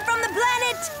we come from the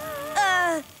planet,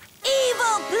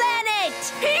 Evil Planet!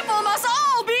 People must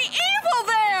all be evil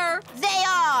there! They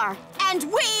are, and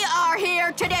we are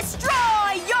here to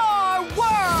destroy your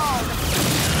world!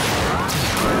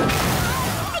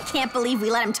 I can't believe we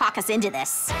let him talk us into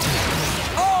this.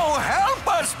 Oh, help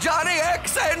us, Johnny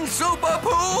X and Super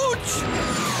Pooch!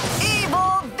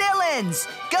 Evil villains!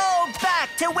 Go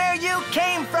back to where you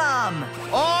came from!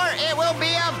 Or it will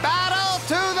be a battle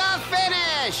to the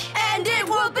finish! And it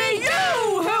will be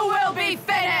you who will be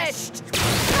finished!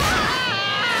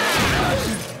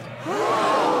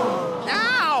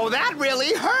 Ow, that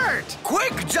really hurt!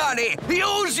 Quick, Johnny!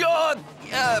 Use your,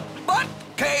 butt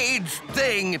cage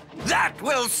thing! That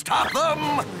will stop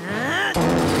them!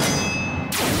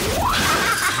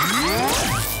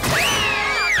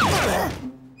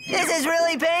 This is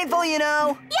really painful, you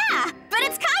know. Yeah, but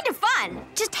it's kind of fun.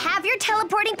 Just have your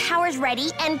teleporting powers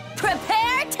ready and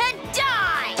prepare to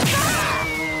die!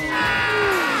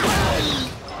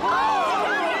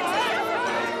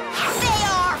 They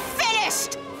are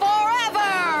finished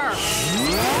forever!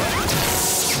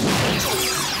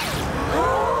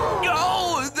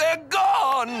 No, they're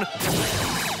gone!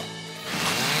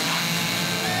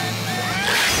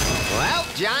 Well,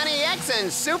 Johnny X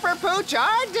and Super Pooch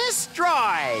are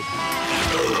destroyed.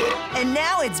 And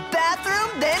now it's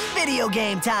bathroom, then video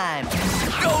game time.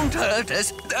 Don't hurt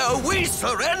us. We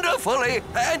surrender fully,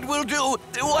 and we'll do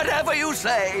whatever you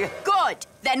say. Good.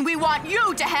 Then we want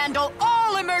you to handle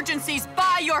all emergencies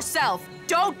by yourself.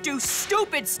 Don't do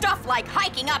stupid stuff like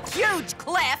hiking up huge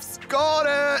cliffs. Got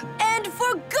it. And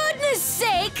for goodness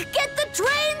sake, get the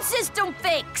train system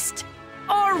fixed!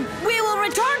 Or we will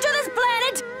return to this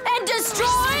planet and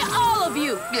destroy all of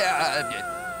you!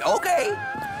 Yeah, okay.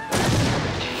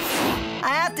 I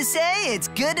have to say, it's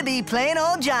good to be playing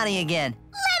old Johnny again.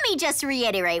 Let me just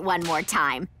reiterate one more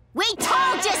time. We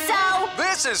told you so!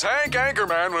 This is Hank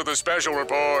Anchorman with a special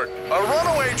report. A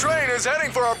runaway train is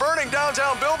heading for a burning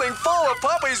downtown building full of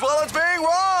puppies while it's being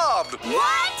robbed!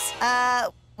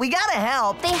 What? We gotta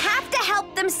help. They have to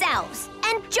help themselves.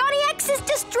 And Johnny X is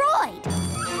destroyed.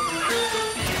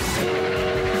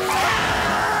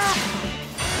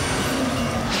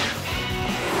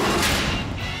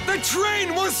 The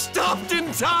train was stopped in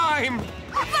time!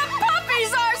 The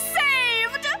puppies are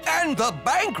saved! And the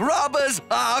bank robbers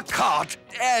are caught.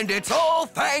 And it's all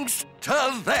thanks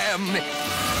to them.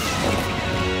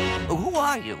 Who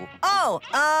are you? Oh,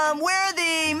 we're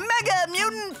the Mega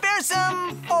Mutant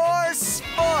Fearsome Force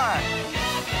 4.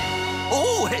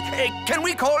 Oh, hey, can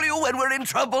we call you when we're in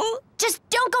trouble? Just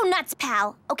don't go nuts,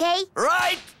 pal, okay?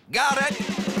 Right, got it.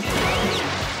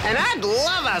 And I'd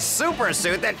love a super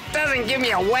suit that doesn't give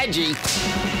me a wedgie.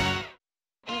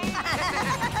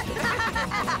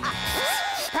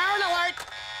 Parent alert!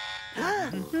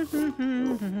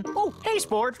 Oh, hey,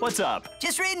 Sport, what's up?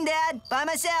 Just reading, Dad. By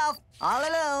myself. All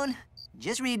alone.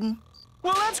 Just reading.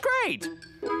 Well, that's great.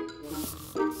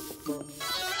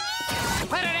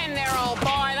 Put it in there, old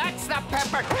boy. That's the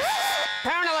pepper.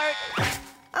 Parent alert!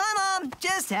 Hi, Mom.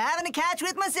 Just having a catch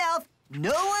with myself.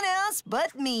 No one else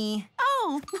but me.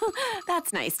 Oh,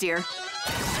 that's nice, dear. Fine,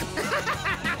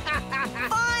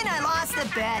 I lost the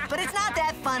bet, but it's not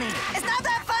that funny. It's not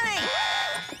that funny!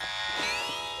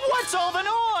 What's all the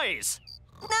noise?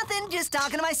 Nothing, just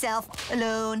talking to myself.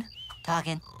 Alone.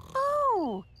 Talking.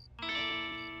 Oh.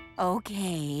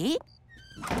 Okay.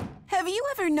 Have you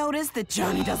ever noticed that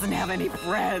Johnny doesn't have any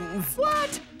friends?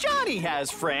 What? Johnny has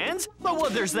friends. Oh, well,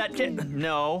 there's that kid.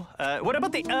 No. What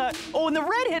about the, oh, and the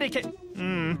red-headed kid.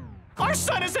 Our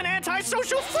son is an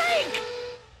antisocial freak!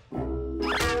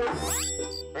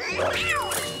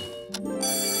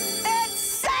 It's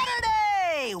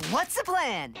Saturday! What's the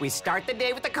plan? We start the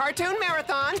day with the cartoon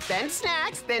marathon, then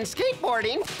snacks, then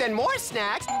skateboarding, then more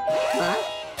snacks. Huh?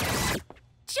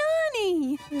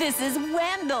 Johnny, this is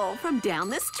Wendell from down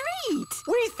the street.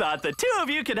 We thought the two of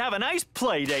you could have a nice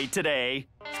play date today.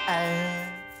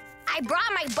 I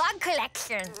brought my bug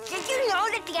collection. Did you know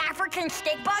that the African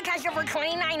stick bug has over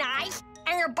 29 eyes?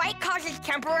 And their bite causes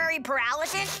temporary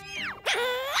paralysis?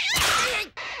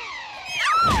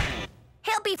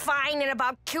 He'll be fine in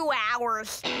about 2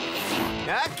 hours.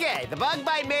 Okay, the bug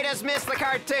bite made us miss the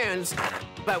cartoons,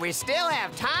 but we still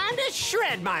have time to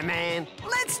shred, my man.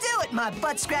 Let's do it, my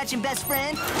butt-scratching best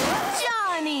friend.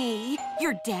 Johnny,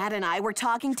 your dad and I were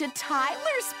talking to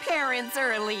Tyler's parents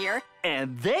earlier.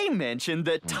 And they mentioned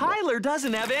that Tyler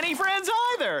doesn't have any friends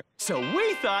either. So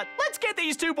we thought, let's get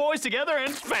these two boys together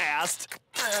and fast.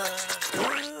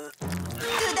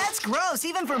 Dude, that's gross,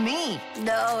 even for me.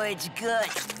 No, it's good.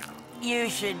 You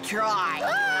should try.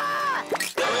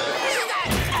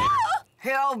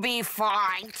 He'll be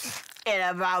fine in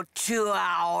about 2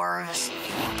 hours.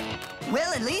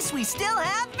 Well, at least we still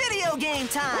have video game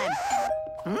time.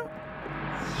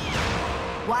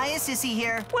 Why is Sissy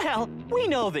here? Well, we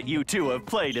know that you two have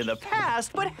played in the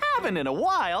past, but haven't in a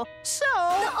while, so...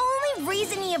 The only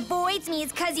reason he avoids me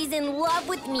is because he's in love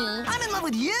with me. I'm in love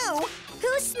with you?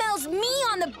 Who smells me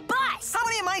on the bus? How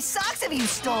many of my socks have you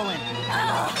stolen?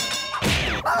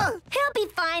 He'll be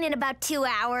fine in about 2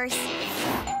 hours.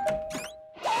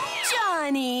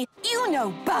 Johnny, you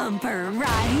know Bumper,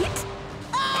 right?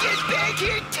 Get back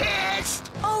here,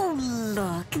 Test! Oh,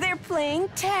 look, they're playing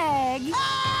tag.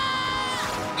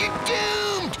 You're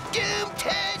doomed! Doomed,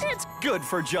 Test! It's good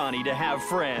for Johnny to have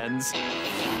friends.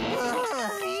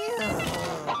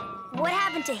 What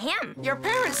happened to him? Your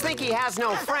parents think he has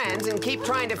no friends and keep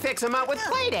trying to fix him up with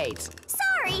playdates.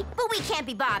 Sorry, but we can't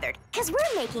be bothered, because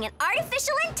we're making an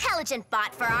artificial intelligent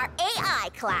bot for our AI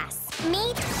class.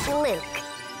 Meet Luke.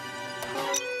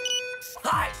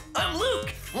 Hi, I'm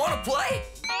Luke. Wanna play?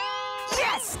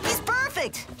 Yes, he's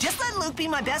perfect. Just let Luke be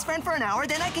my best friend for an hour,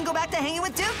 then I can go back to hanging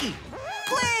with Dukey.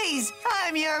 Please,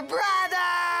 I'm your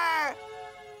brother.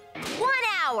 1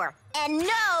 hour, and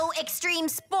no extreme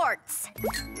sports.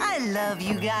 I love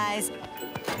you guys,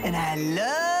 and I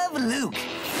love Luke.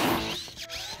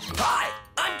 Hi,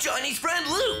 I'm Johnny's friend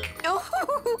Luke. Oh,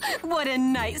 what a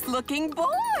nice-looking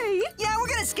boy. Yeah, we're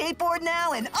gonna skateboard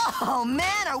now, and oh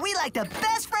man, are we like the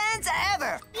best friends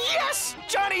ever. Yes,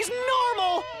 Johnny's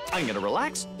normal. I'm gonna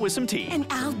relax with some tea. And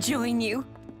I'll join you.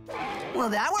 Well,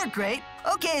 that worked great.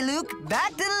 Okay, Luke,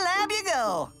 back to the lab you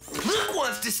go. Luke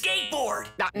wants to skateboard.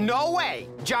 No way.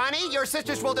 Johnny, your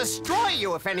sisters will destroy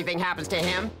you if anything happens to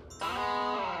him.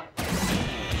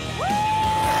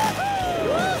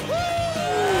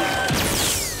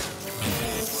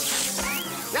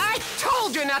 I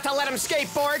told you not to let him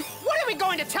skateboard. What if we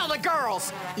going to tell the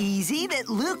girls? Easy, that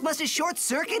Luke must have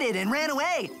short-circuited and ran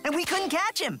away, and we couldn't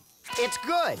catch him. It's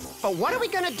good, but what are we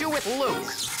gonna do with Luke?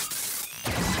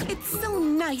 It's so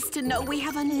nice to know we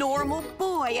have a normal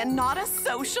boy and not a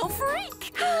social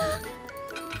freak.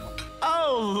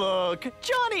 Oh, look.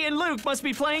 Johnny and Luke must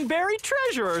be playing buried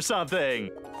treasure or something.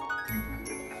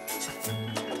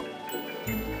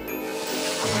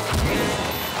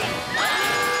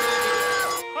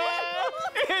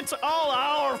 It's all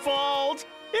our fault.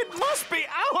 It must be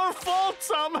our fault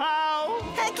somehow.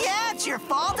 Heck yeah, it's your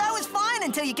fault. I was fine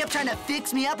until you kept trying to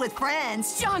fix me up with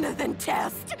friends. Jonathan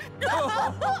Test.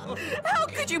 How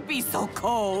could you be so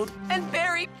cold and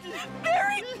very...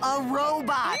 A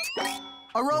robot.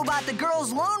 A robot the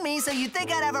girls loaned me so you'd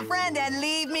think I'd have a friend and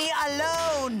leave me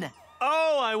alone.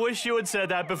 Oh, I wish you had said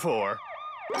that before.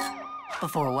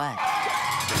 Before what?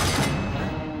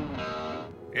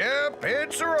 Yep,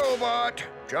 it's a robot.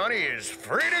 Johnny is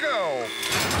free to go.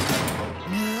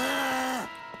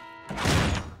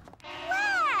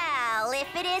 Well,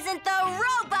 if it isn't the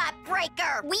robot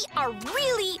breaker! We are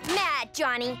really mad,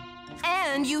 Johnny.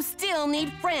 And you still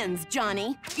need friends,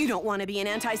 Johnny. You don't want to be an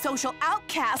antisocial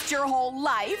outcast your whole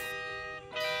life.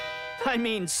 I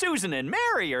mean, Susan and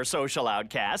Mary are social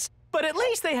outcasts, but at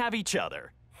least they have each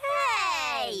other.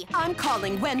 Hey! I'm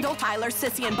calling Wendell, Tyler,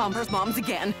 Sissy, and Bumper's moms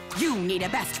again. You need a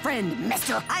best friend,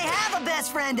 mister. I have a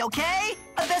best friend, okay?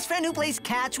 A best friend who plays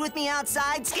catch with me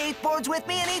outside, skateboards with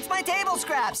me, and eats my table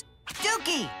scraps.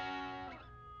 Dukey!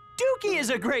 Dukey is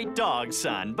a great dog,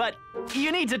 son, but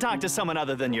you need to talk to someone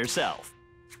other than yourself.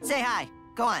 Say hi.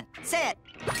 Go on. Say it.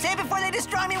 Say it before they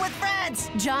destroy me with friends.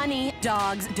 Johnny,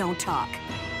 dogs don't talk.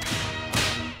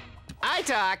 I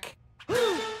talk.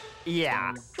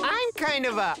 Yeah, I'm kind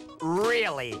of a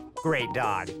really great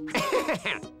dog. They'll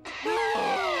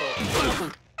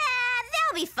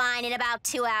be fine in about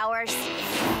 2 hours.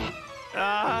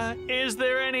 Is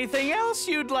there anything else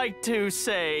you'd like to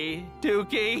say,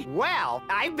 Dukey? Well,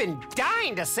 I've been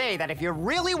dying to say that if you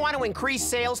really want to increase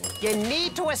sales, you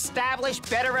need to establish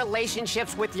better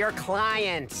relationships with your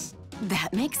clients.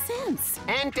 That makes sense.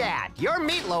 And Dad, your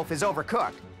meatloaf is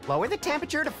overcooked. Lower the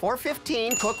temperature to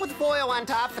 415, cook with foil on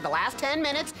top for the last 10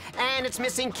 minutes, and it's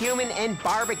missing cumin and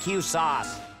barbecue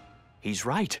sauce. He's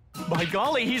right. By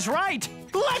golly, he's right.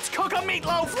 Let's cook a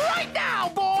meatloaf right now,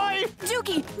 boy!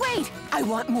 Dukey, wait! I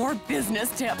want more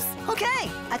business tips. Okay,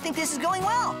 I think this is going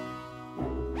well.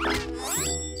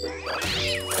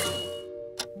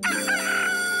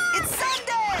 It's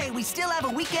Sunday! We still have a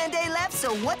weekend day left,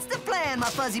 so what's the plan, my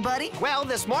fuzzy buddy? Well,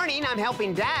 this morning I'm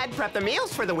helping Dad prep the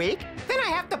meals for the week. Then I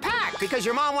have to pack because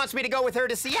your mom wants me to go with her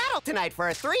to Seattle tonight for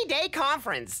a 3-day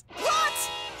conference. What?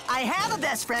 I have a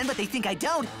best friend, but they think I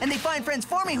don't, and they find friends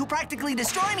for me who practically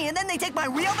destroy me, and then they take my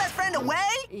real best friend away?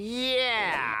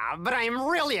 Yeah, but I'm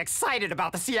really excited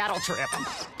about the Seattle trip.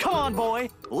 Come on, boy.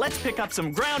 Let's pick up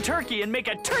some ground turkey and make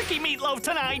a turkey meatloaf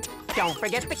tonight. Don't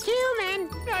forget the cumin.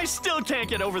 I still can't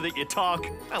get over that you talk.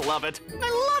 I love it. I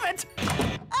love it.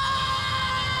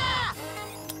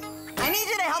 I need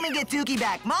you to help me get Dukey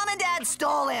back. Mom and Dad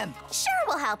stole him. Sure,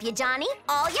 we'll help you, Johnny.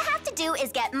 All you have to do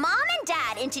is get Mom and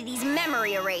Dad into these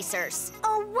memory erasers.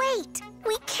 Oh, wait.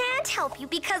 We can't help you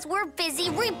because we're busy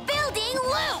rebuilding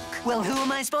Luke. Well, who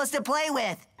am I supposed to play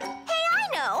with? Hey, I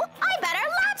know. I bet our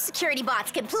lab security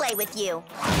bots can play with you.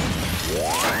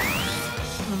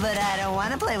 But I don't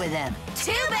want to play with them.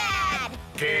 Too bad.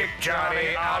 Kick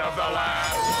Johnny out of the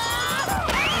lab.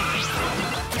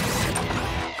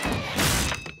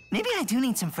 Maybe I do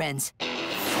need some friends. So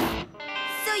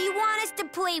you want us to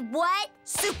play what?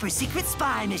 Super secret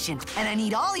spy mission, and I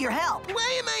need all your help.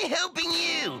 Why am I helping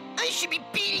you? I should be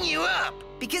beating you up.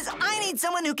 Because I need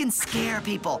someone who can scare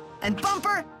people. And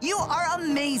Bumper, you are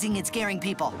amazing at scaring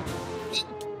people.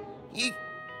 You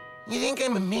think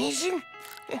I'm amazing?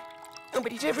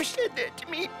 Nobody's ever said that to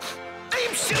me. I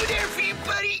am so there for you,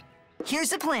 buddy.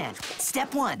 Here's the plan.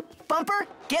 Step 1. Bumper,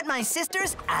 get my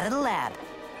sisters out of the lab.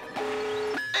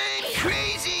 I'm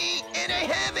crazy, and I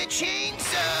have a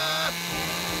chainsaw.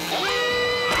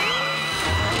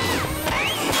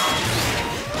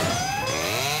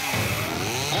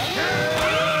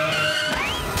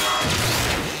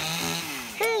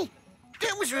 Hey,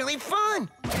 that was really fun.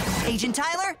 Agent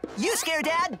Tyler, you scare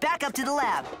Dad back up to the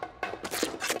lab.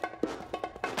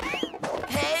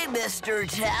 Hey, Mr.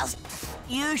 Test.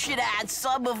 You should add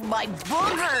some of my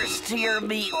boogers to your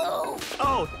meatloaf.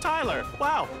 Oh, Tyler,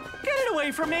 wow. Get it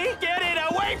away from me! Get it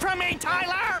away from me,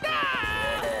 Tyler!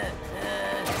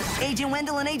 Agent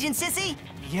Wendell and Agent Sissy,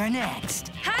 you're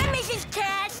next. Hi, Mrs.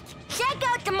 Test. Check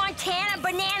out the Montana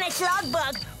banana slug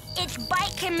bug. its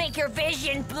bite can make your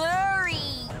vision blurry.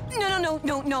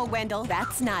 No, Wendell.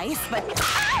 That's nice, but...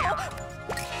 Ow!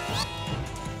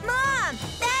 Mom,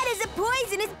 that is a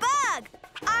poisonous bug.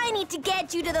 I need to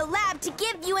get you to the lab to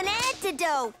give you an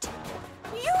antidote.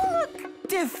 You look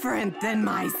different than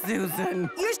my Susan.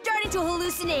 You're starting to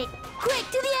hallucinate. Quick,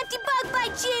 to the empty bug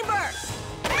bite chamber.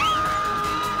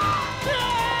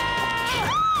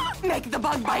 Make the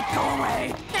bug bite go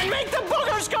away. And make the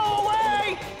boogers go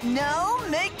away! No,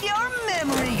 make your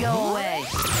memory go away.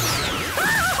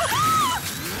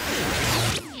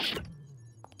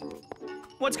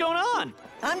 What's going on?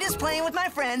 I'm just playing with my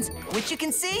friends, which you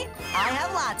can see I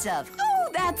have lots of. Oh,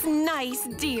 that's nice,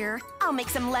 dear. I'll make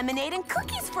some lemonade and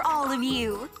cookies for all of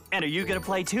you. And are you gonna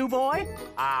play too, boy?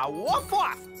 Woof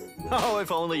woof! Oh,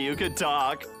 if only you could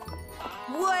talk.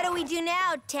 What do we do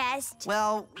now, Test?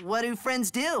 Well, what do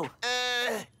friends do?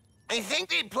 I think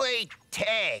they play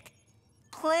tag.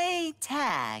 Play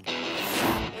tag.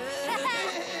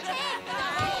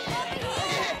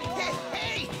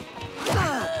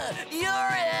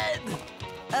 You're it!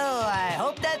 Oh, I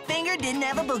hope that finger didn't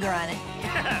have a booger on it.